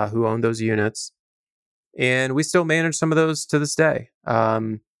who owned those units. And we still manage some of those to this day.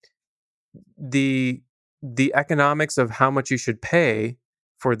 The economics of how much you should pay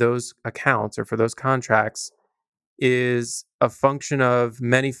for those accounts or for those contracts is a function of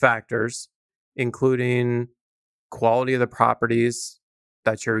many factors. including quality of the properties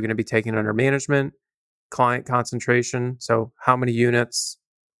that you're going to be taking under management, client concentration. So how many units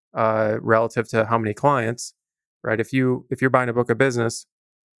relative to how many clients, right? If you're buying a book of business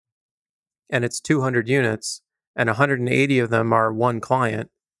and it's 200 units and 180 of them are one client,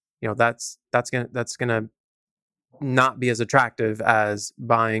 that's gonna not be as attractive as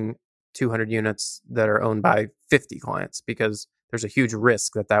buying 200 units that are owned by 50 clients, because there's a huge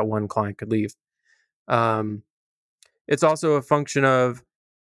risk that that one client could leave. It's also a function of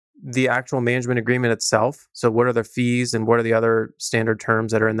the actual management agreement itself. So what are the fees and what are the other standard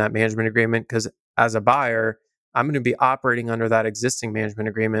terms that are in that management agreement? Because as a buyer, I'm going to be operating under that existing management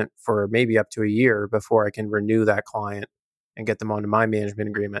agreement for maybe up to a year before I can renew that client and get them onto my management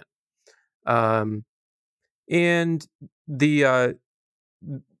agreement. And the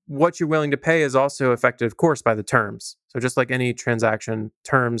what you're willing to pay is also affected, of course, by the terms. So just like any transaction,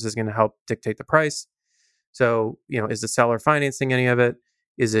 terms is going to help dictate the price. So, is the seller financing any of it?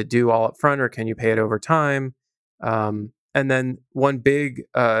 Is it due all up front, or can you pay it over time? And then one big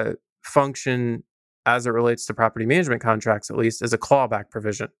function as it relates to property management contracts, at least, is a clawback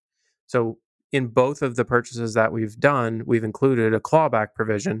provision. So in both of the purchases that we've done, we've included a clawback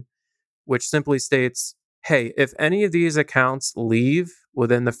provision, which simply states, hey, if any of these accounts leave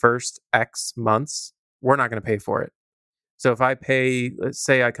within the first X months, we're not going to pay for it. So if I pay, let's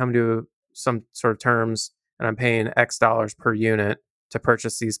say I come to some sort of terms and I'm paying X dollars per unit to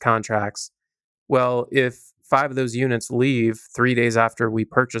purchase these contracts. Well, if 5 of those units leave 3 days after we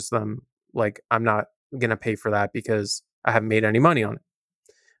purchase them, like, I'm not going to pay for that because I haven't made any money on it.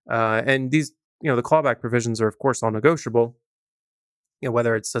 And these, the clawback provisions are, of course, all negotiable.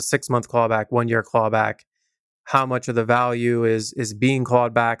 Whether it's a 6-month clawback, 1-year clawback, how much of the value is being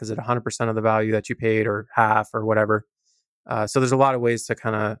clawed back? Is it 100% of the value that you paid, or half, or whatever? So there's a lot of ways to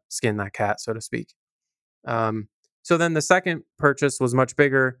kind of skin that cat, so to speak. So then the second purchase was much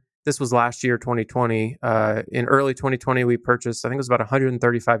bigger. This was last year, 2020. In early 2020, we purchased, I think it was about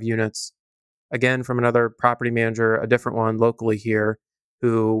 135 units, again, from another property manager, a different one locally here,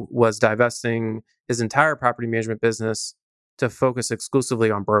 who was divesting his entire property management business to focus exclusively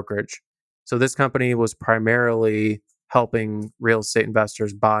on brokerage. So this company was primarily helping real estate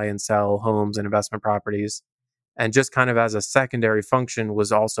investors buy and sell homes and investment properties, and just kind of as a secondary function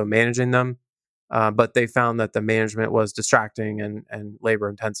was also managing them. But they found that the management was distracting and labor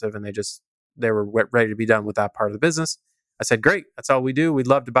intensive, and they were ready to be done with that part of the business. I said, great, that's all we do. We'd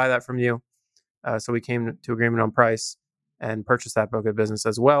love to buy that from you. So we came to agreement on price and purchased that book of business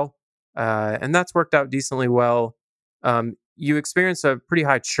as well. And that's worked out decently well. You experience a pretty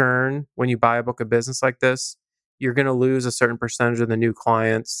high churn when you buy a book of business like this. You're going to lose a certain percentage of the new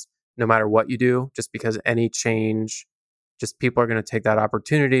clients no matter what you do, just because any change, just people are going to take that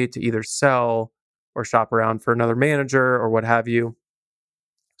opportunity to either sell or shop around for another manager or what have you.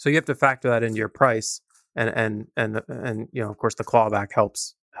 So you have to factor that into your price, and of course the clawback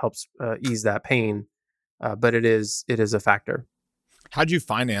helps ease that pain, but it is a factor. How'd you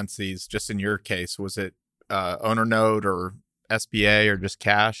finance these? Just in your case, was it owner note or SBA or just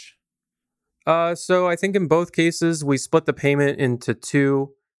cash? So I think in both cases we split the payment into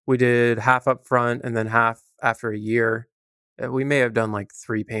two. We did half up front and then half after a year. We may have done like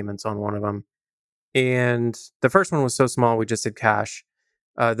 3 payments on one of them. And the first one was so small, we just did cash.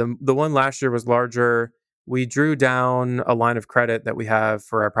 The one last year was larger. We drew down a line of credit that we have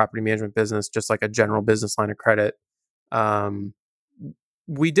for our property management business, just like a general business line of credit.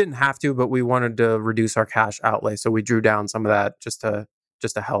 We didn't have to, but we wanted to reduce our cash outlay, so we drew down some of that just to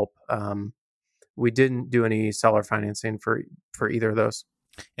help. We didn't do any seller financing for either of those.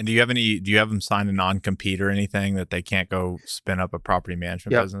 And do you have them sign a non-compete or anything that they can't go spin up a property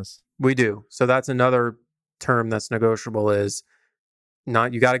management business? We do. So that's another term that's negotiable, is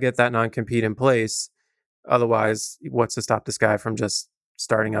you got to get that non-compete in place. Otherwise, what's to stop this guy from just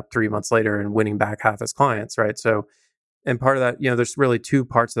starting up 3 months later and winning back half his clients, right? So, and part of that, there's really 2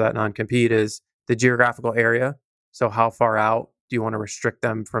 parts of that non-compete: is the geographical area. So how far out do you want to restrict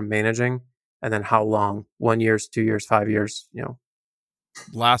them from managing? And then how long? 1 year, 2 years, 5 years,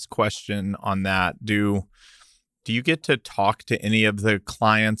 Last question on that. Do you get to talk to any of the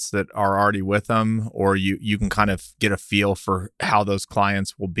clients that are already with them, or you can kind of get a feel for how those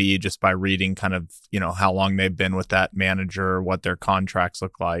clients will be just by reading kind of, how long they've been with that manager, what their contracts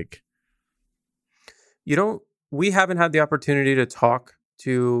look like? We haven't had the opportunity to talk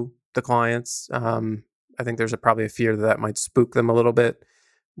to the clients. I think there's probably a fear that might spook them a little bit.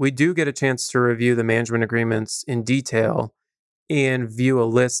 We do get a chance to review the management agreements in detail and view a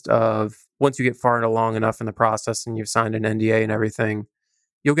list of, once you get far along enough in the process and you've signed an NDA and everything,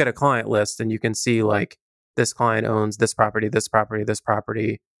 you'll get a client list and you can see like this client owns this property, this property, this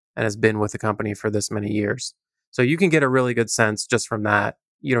property, and has been with the company for this many years. So you can get a really good sense just from that.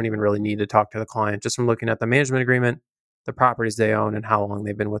 You don't even really need to talk to the client, just from looking at the management agreement, the properties they own, and how long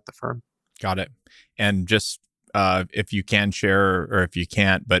they've been with the firm. Got it. And just if you can share, or if you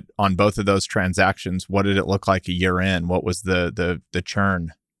can't, but on both of those transactions, what did it look like a year in? What was the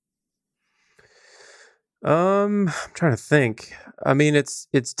churn? I'm trying to think. I mean,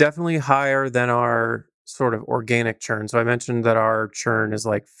 it's definitely higher than our sort of organic churn. So I mentioned that our churn is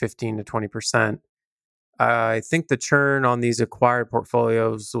like 15 to 20%. I think the churn on these acquired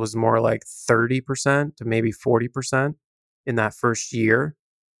portfolios was more like 30% to maybe 40% in that first year.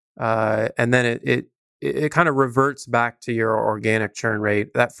 And then it kind of reverts back to your organic churn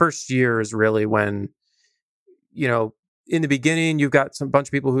rate. That first year is really when, in the beginning, you've got some bunch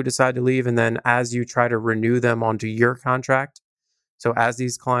of people who decide to leave. And then as you try to renew them onto your contract, so as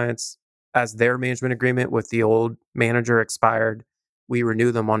these clients, as their management agreement with the old manager expired, we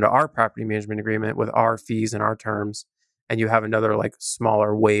renew them onto our property management agreement with our fees and our terms. And you have another like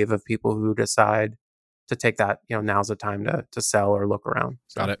smaller wave of people who decide to take that, now's the time to sell or look around.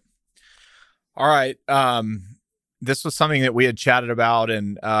 So. Got it. All right. This was something that we had chatted about,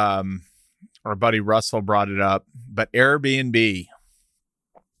 and our buddy Russell brought it up, but Airbnb,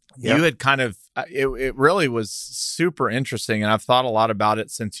 you had kind of, it really was super interesting. And I've thought a lot about it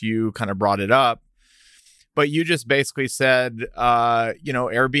since you kind of brought it up, but you just basically said,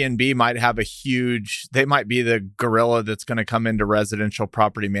 Airbnb might have they might be the gorilla that's going to come into residential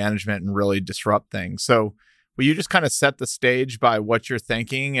property management and really disrupt things. So will you just kind of set the stage by what you're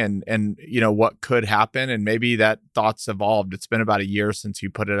thinking and what could happen? And maybe that thought's evolved. It's been about a year since you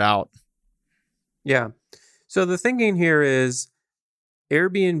put it out. Yeah. So the thinking here is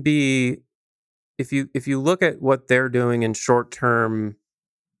Airbnb, if you look at what they're doing in short-term,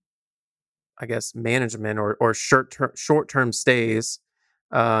 I guess, management or short-term stays,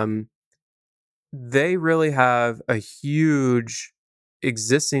 they really have a huge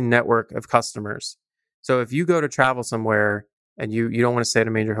existing network of customers. So if you go to travel somewhere and you don't want to stay at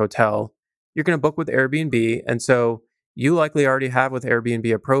a major hotel, you're going to book with Airbnb. And so you likely already have with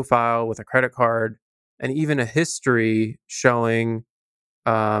Airbnb a profile with a credit card and even a history showing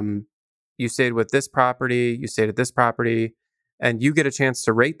you stayed with this property, you stayed at this property, and you get a chance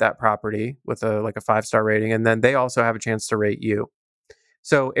to rate that property with a 5-star rating. And then they also have a chance to rate you.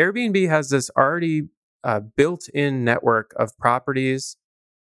 So Airbnb has this already built-in network of properties,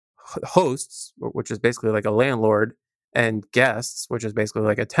 hosts, which is basically like a landlord, and guests, which is basically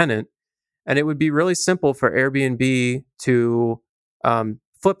like a tenant. And it would be really simple for Airbnb to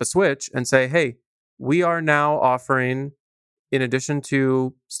flip a switch and say, hey, we are now offering, in addition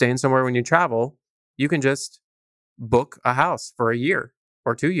to staying somewhere when you travel, you can just book a house for a year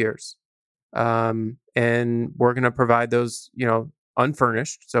or 2 years. And we're going to provide those,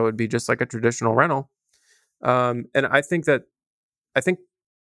 unfurnished. So it would be just like a traditional rental. And I think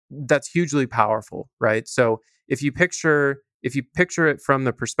that's hugely powerful, right? So if you picture it from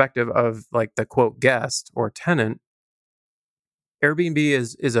the perspective of like the quote guest or tenant, Airbnb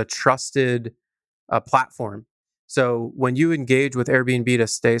is a trusted platform. So when you engage with Airbnb to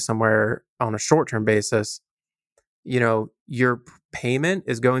stay somewhere on a short-term basis, your payment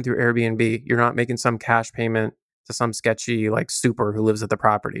is going through Airbnb. You're not making some cash payment to some sketchy like super who lives at the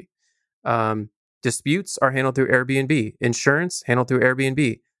property. Disputes are handled through Airbnb. Insurance handled through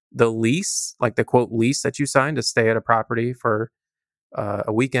Airbnb. The lease, like the quote lease that you signed to stay at a property for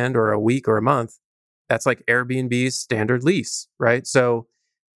a weekend or a week or a month, that's like Airbnb's standard lease, right? So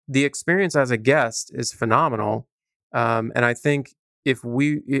the experience as a guest is phenomenal. And I think if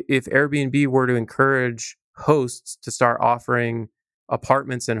Airbnb were to encourage hosts to start offering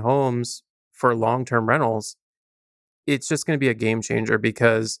apartments and homes for long-term rentals, it's just going to be a game changer,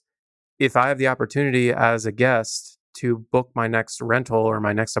 because if I have the opportunity as a guest to book my next rental or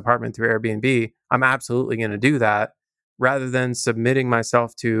my next apartment through Airbnb, I'm absolutely going to do that, rather than submitting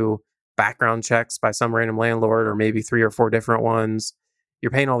myself to background checks by some random landlord, or maybe 3 or 4 different ones.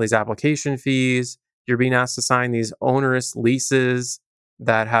 You're paying all these application fees. You're being asked to sign these onerous leases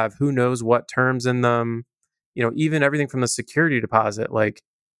that have who knows what terms in them. Even everything from the security deposit. Like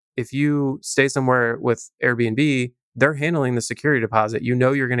if you stay somewhere with Airbnb, they're handling the security deposit. You're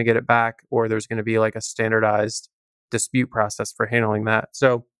going to get it back, or there's going to be like a standardized dispute process for handling that.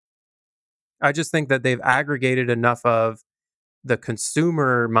 So I just think that they've aggregated enough of the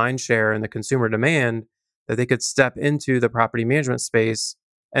consumer mindshare and the consumer demand that they could step into the property management space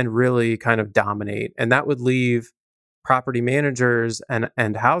and really kind of dominate. And that would leave property managers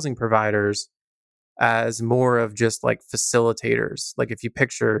and housing providers as more of just like facilitators. Like if you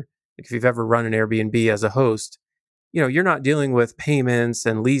picture, like if you've ever run an Airbnb as a host, you're not dealing with payments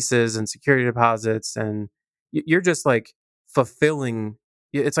and leases and security deposits, and you're just like fulfilling.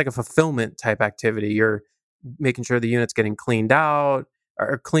 It's like a fulfillment type activity. You're making sure the unit's getting cleaned out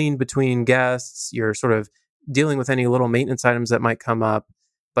or cleaned between guests. You're sort of dealing with any little maintenance items that might come up.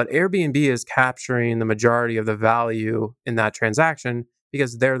 But Airbnb is capturing the majority of the value in that transaction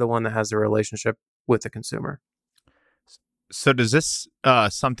because they're the one that has the relationship with the consumer. So does this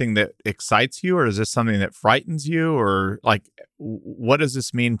something that excites you, or is this something that frightens you, or like what does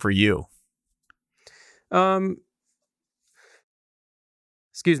this mean for you? Um,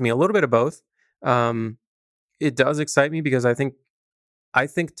 Excuse me, a little bit of both. Um, it does excite me because I think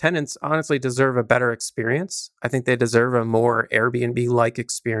tenants honestly deserve a better experience. I think they deserve a more Airbnb-like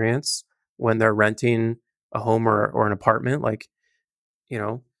experience when they're renting a home or an apartment. Like, you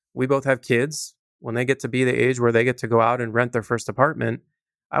know, we both have kids. When they get to be the age where they get to go out and rent their first apartment,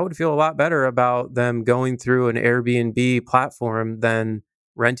 I would feel a lot better about them going through an Airbnb platform than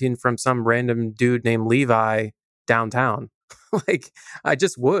renting from some random dude named Levi downtown. Like, I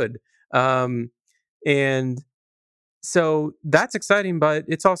just would. And so that's exciting, but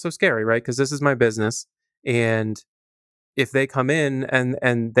it's also scary, right? Because this is my business, and if they come in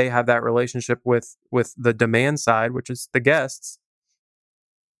and they have that relationship with the demand side, which is the guests,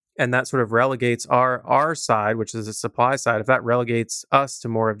 and that sort of relegates our side, which is the supply side, if that relegates us to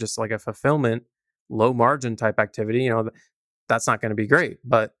more of just like a fulfillment, low margin type activity, that's not going to be great.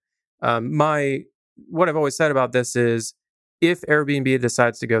 But my what I've always said about this is, if Airbnb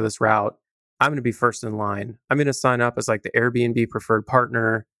decides to go this route, I'm going to be first in line. I'm going to sign up as like the Airbnb preferred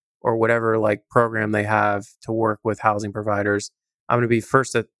partner or whatever like program they have to work with housing providers. I'm going to be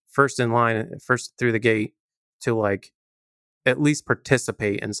first in line, first through the gate to like at least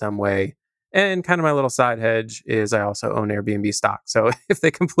participate in some way. And kind of my little side hedge is I also own Airbnb stock. So if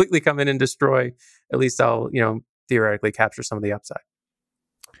they completely come in and destroy, at least I'll, theoretically capture some of the upside.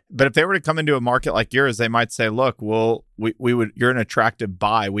 But if they were to come into a market like yours, they might say, "Look, well, we would. You're an attractive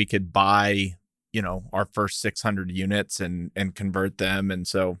buy. We could buy, our first 600 units and convert them." And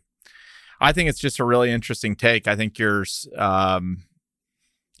so, I think it's just a really interesting take. I think yours, I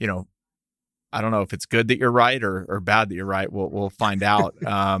don't know if it's good that you're right or bad that you're right. We'll find out.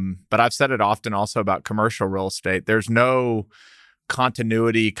 But I've said it often also about commercial real estate. There's no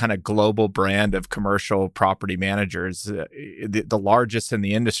continuity kind of global brand of commercial property managers. The largest in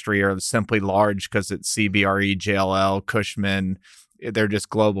the industry are simply large because it's CBRE, JLL, Cushman. They're just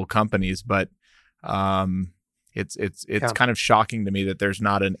global companies. But it's kind of shocking to me that there's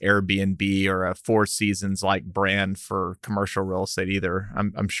not an Airbnb or a Four Seasons like brand for commercial real estate either.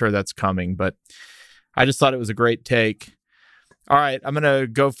 I'm sure that's coming, but I just thought it was a great take. All right, I'm going to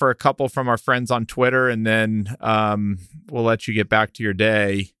go for a couple from our friends on Twitter, and then we'll let you get back to your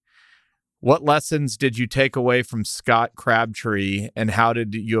day. What lessons did you take away from Scott Crabtree, and how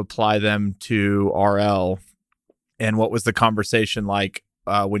did you apply them to RL? And what was the conversation like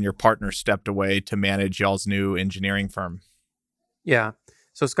when your partner stepped away to manage y'all's new engineering firm? Yeah.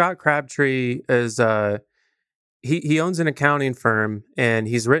 So Scott Crabtree is he owns an accounting firm, and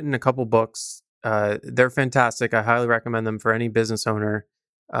he's written a couple books. They're fantastic. I highly recommend them for any business owner.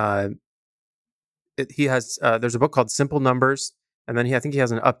 He has there's a book called Simple Numbers, and then I think he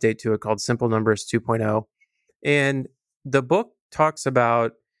has an update to it called Simple Numbers 2.0. And the book talks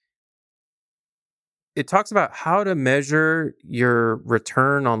about how to measure your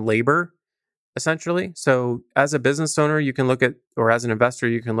return on labor, essentially. So as a business owner, you can look at, or as an investor,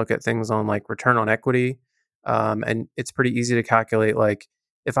 you can look at things on like return on equity. And it's pretty easy to calculate. Like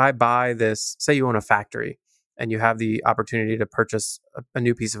if I buy this, say you own a factory and you have the opportunity to purchase a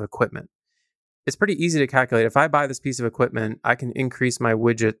new piece of equipment, it's pretty easy to calculate. If I buy this piece of equipment, I can increase my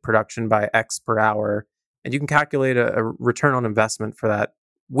widget production by X per hour. And you can calculate a return on investment for that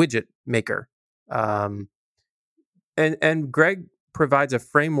widget maker. And Greg provides a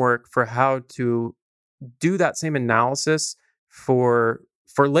framework for how to do that same analysis for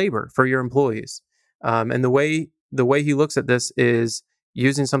labor, for your employees. And the way he looks at this is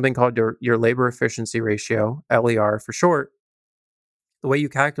using something called your labor efficiency ratio, LER for short. The way you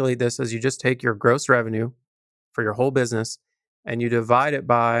calculate this is you just take your gross revenue for your whole business and you divide it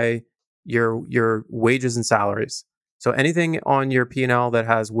by your wages and salaries. So anything on your P&L that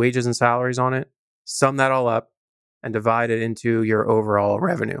has wages and salaries on it, sum that all up and divide it into your overall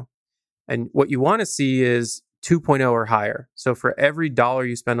revenue. And what you want to see is 2.0 or higher. So for every dollar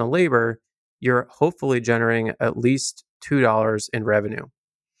you spend on labor, you're hopefully generating at least $2 in revenue.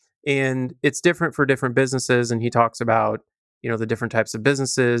 And it's different for different businesses. And he talks about the different types of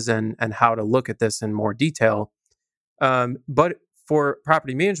businesses and how to look at this in more detail. But for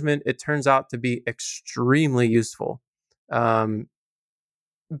property management, it turns out to be extremely useful. Um,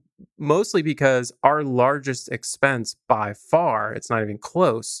 Mostly because our largest expense by far, it's not even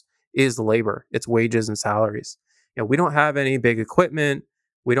close, is labor. It's wages and salaries. We don't have any big equipment.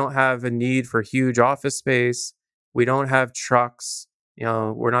 We don't have a need for huge office space. We don't have trucks.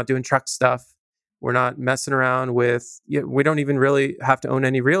 We're not doing truck stuff. We're not messing around with, we don't even really have to own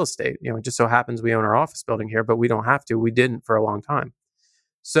any real estate. It just so happens we own our office building here, but we don't have to. We didn't for a long time.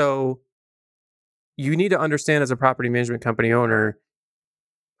 So you need to understand as a property management company owner,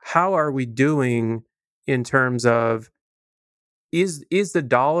 how are we doing in terms of is the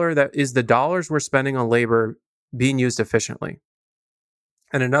dollars we're spending on labor being used efficiently?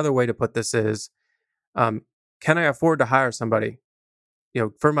 And another way to put this is, can I afford to hire somebody?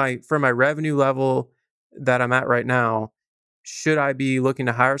 For my revenue level that I'm at right now, should I be looking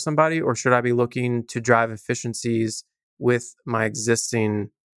to hire somebody or should I be looking to drive efficiencies with my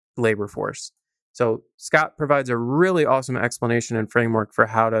existing labor force? So Scott provides a really awesome explanation and framework for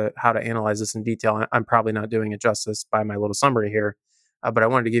how to analyze this in detail. I'm probably not doing it justice by my little summary here, but I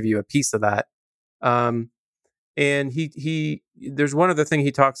wanted to give you a piece of that. And he there's one other thing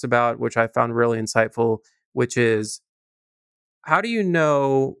he talks about which I found really insightful, which is, how do you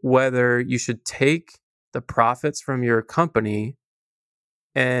know whether you should take the profits from your company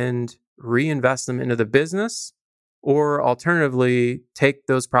and reinvest them into the business, or alternatively take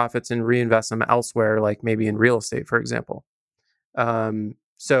those profits and reinvest them elsewhere, like maybe in real estate, for example?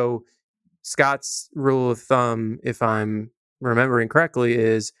 So Scott's rule of thumb, if I'm remembering correctly,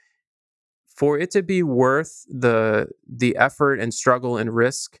 is for it to be worth the effort and struggle and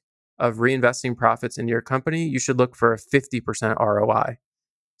risk of reinvesting profits in your company, you should look for a 50% ROI.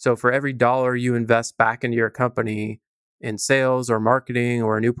 So for every dollar you invest back into your company in sales or marketing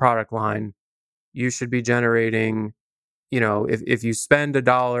or a new product line, you should be generating, if you spend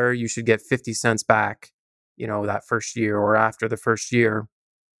 $1, you should get 50 cents back, that first year or after the first year,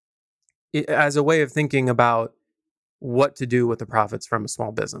 as a way of thinking about what to do with the profits from a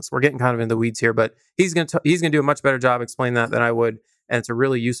small business. We're getting kind of in the weeds here, but he's going to do a much better job explaining that than I would. And it's a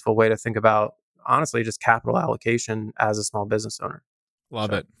really useful way to think about, honestly, just capital allocation as a small business owner.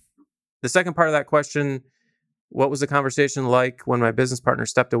 Love it. The second part of that question, what was the conversation like when my business partner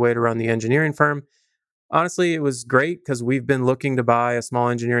stepped away to run the engineering firm? Honestly, it was great because we've been looking to buy a small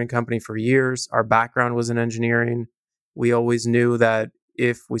engineering company for years. Our background was in engineering. We always knew that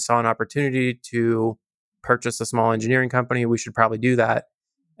if we saw an opportunity to purchase a small engineering company, we should probably do that.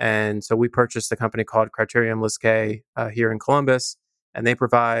 And so we purchased a company called Criterium Lisquet here in Columbus, and they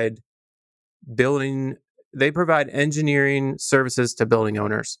provide engineering services to building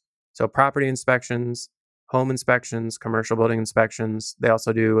owners. So property inspections, home inspections, commercial building inspections. They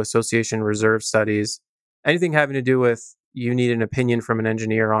also do association reserve studies. Anything having to do with, you need an opinion from an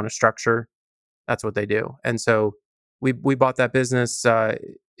engineer on a structure, that's what they do. And so we bought that business.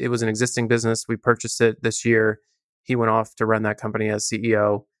 It was an existing business. We purchased it this year. He went off to run that company as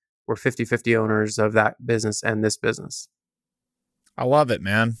CEO. We're 50-50 owners of that business and this business. I love it,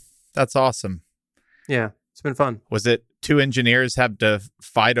 man. That's awesome. Yeah, it's been fun. Was it two engineers have to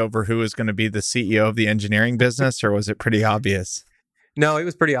fight over who was going to be the CEO of the engineering business, or was it pretty obvious? No, it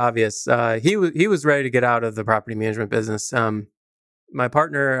was pretty obvious. He was ready to get out of the property management business. My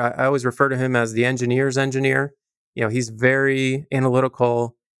partner, I always refer to him as the engineer's engineer. He's very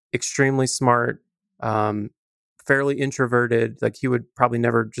analytical, extremely smart, fairly introverted. Like, he would probably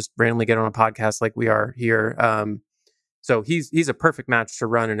never just randomly get on a podcast like we are here. So he's a perfect match to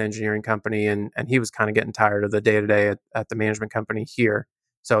run an engineering company, and he was kind of getting tired of the day to day at the management company here.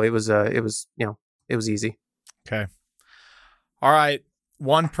 So it was easy. Okay. All right.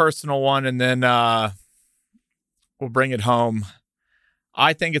 One personal one, and then we'll bring it home.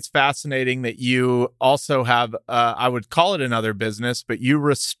 I think it's fascinating that you also have, I would call it another business, but you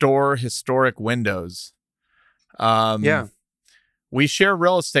restore historic windows. Yeah. We share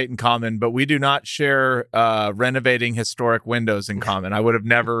real estate in common, but we do not share renovating historic windows in common. I would have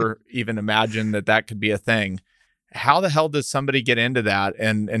never even imagined that could be a thing. How the hell does somebody get into that?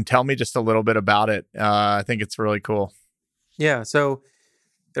 And tell me just a little bit about it. I think it's really cool. Yeah. So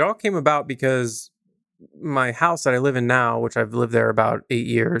it all came about because my house that I live in now, which I've lived there about 8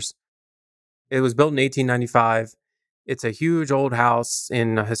 years, it was built in 1895. It's a huge old house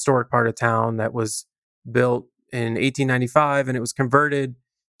in a historic part of town that was built in 1895, and it was converted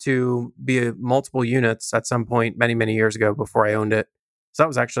to be multiple units at some point many, many years ago before I owned it. So that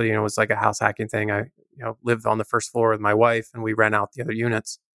was actually, it was like a house hacking thing. I, lived on the first floor with my wife, and we rent out the other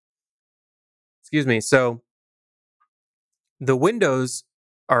units. Excuse me. So the windows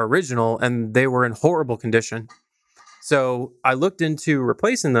are original and they were in horrible condition. So I looked into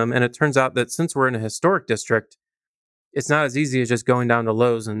replacing them, and it turns out that since we're in a historic district, it's not as easy as just going down to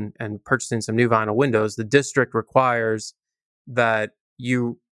Lowe's and purchasing some new vinyl windows. The district requires that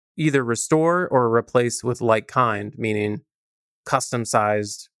you either restore or replace with like kind, meaning custom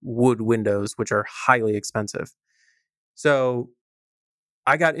sized wood windows, which are highly expensive. So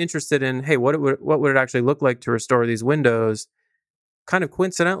I got interested in, hey, what would it actually look like to restore these windows? Kind of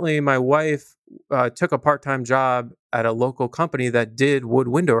coincidentally, my wife took a part-time job at a local company that did wood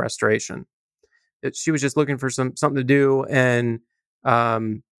window restoration. She was just looking for something to do, and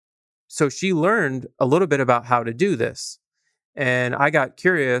so she learned a little bit about how to do this. And I got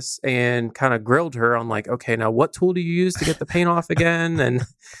curious and kind of grilled her on like, okay, now what tool do you use to get the paint off again? And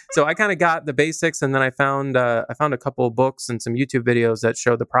so I kind of got the basics, and then I found a couple of books and some YouTube videos that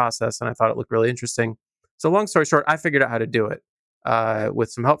showed the process, and I thought it looked really interesting. So long story short, I figured out how to do it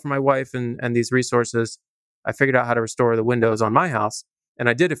with some help from my wife and these resources. I figured out how to restore the windows on my house, and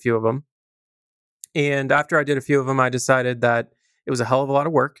I did a few of them. And after I did a few of them, I decided that it was a hell of a lot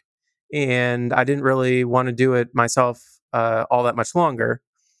of work, and I didn't really want to do it myself all that much longer.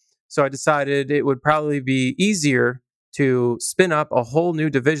 So I decided it would probably be easier to spin up a whole new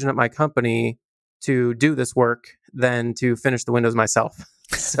division at my company to do this work than to finish the windows myself.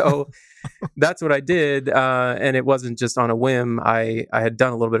 So that's what I did. And it wasn't just on a whim. I had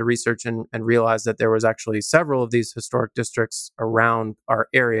done a little bit of research and realized that there was actually several of these historic districts around our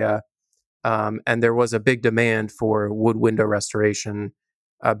area. And there was a big demand for wood window restoration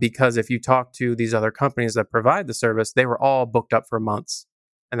because if you talk to these other companies that provide the service, they were all booked up for months.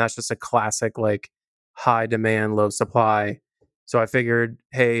 And that's just a classic, like high demand, low supply. So I figured,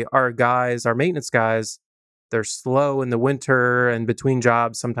 hey, our maintenance guys, they're slow in the winter and between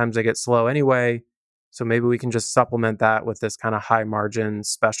jobs. Sometimes they get slow anyway. So maybe we can just supplement that with this kind of high margin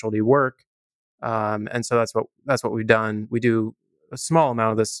specialty work. And so that's what we've done. We do a small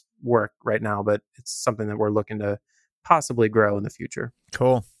amount of this work right now, but it's something that we're looking to possibly grow in the future.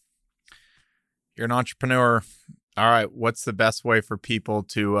 Cool. You're an entrepreneur. All right. What's the best way for people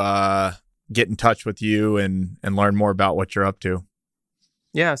to get in touch with you and learn more about what you're up to?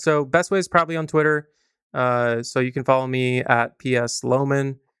 Yeah. So best way is probably on Twitter. So you can follow me at PS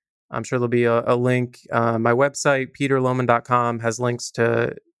Lohmann. I'm sure there'll be a link. My website, peterlohmann.com, has links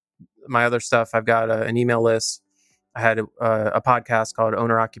to my other stuff. I've got an email list. I had a podcast called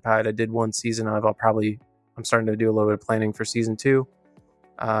Owner Occupied. I did one season of. I'm starting to do a little bit of planning for season 2.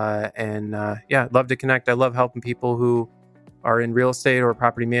 I'd love to connect. I love helping people who are in real estate or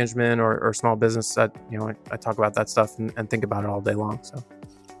property management or small business. I talk about that stuff and think about it all day long. So,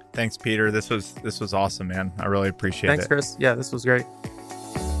 thanks, Peter. This was awesome, man. I really appreciate it. Thanks, Chris. Yeah, this was great.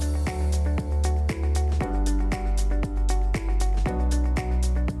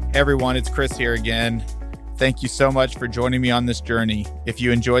 Hey everyone, it's Chris here again. Thank you so much for joining me on this journey. If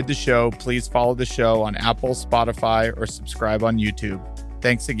you enjoyed the show, please follow the show on Apple, Spotify, or subscribe on YouTube.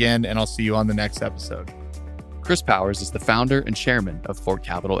 Thanks again, and I'll see you on the next episode. Chris Powers is the founder and chairman of Fort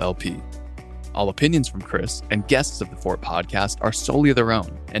Capital LP. All opinions from Chris and guests of the Fort podcast are solely their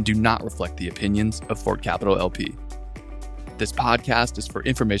own and do not reflect the opinions of Fort Capital LP. This podcast is for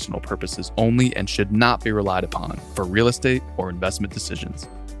informational purposes only and should not be relied upon for real estate or investment decisions.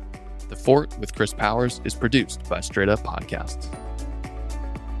 The Fort with Chris Powers is produced by Straight Up Podcasts.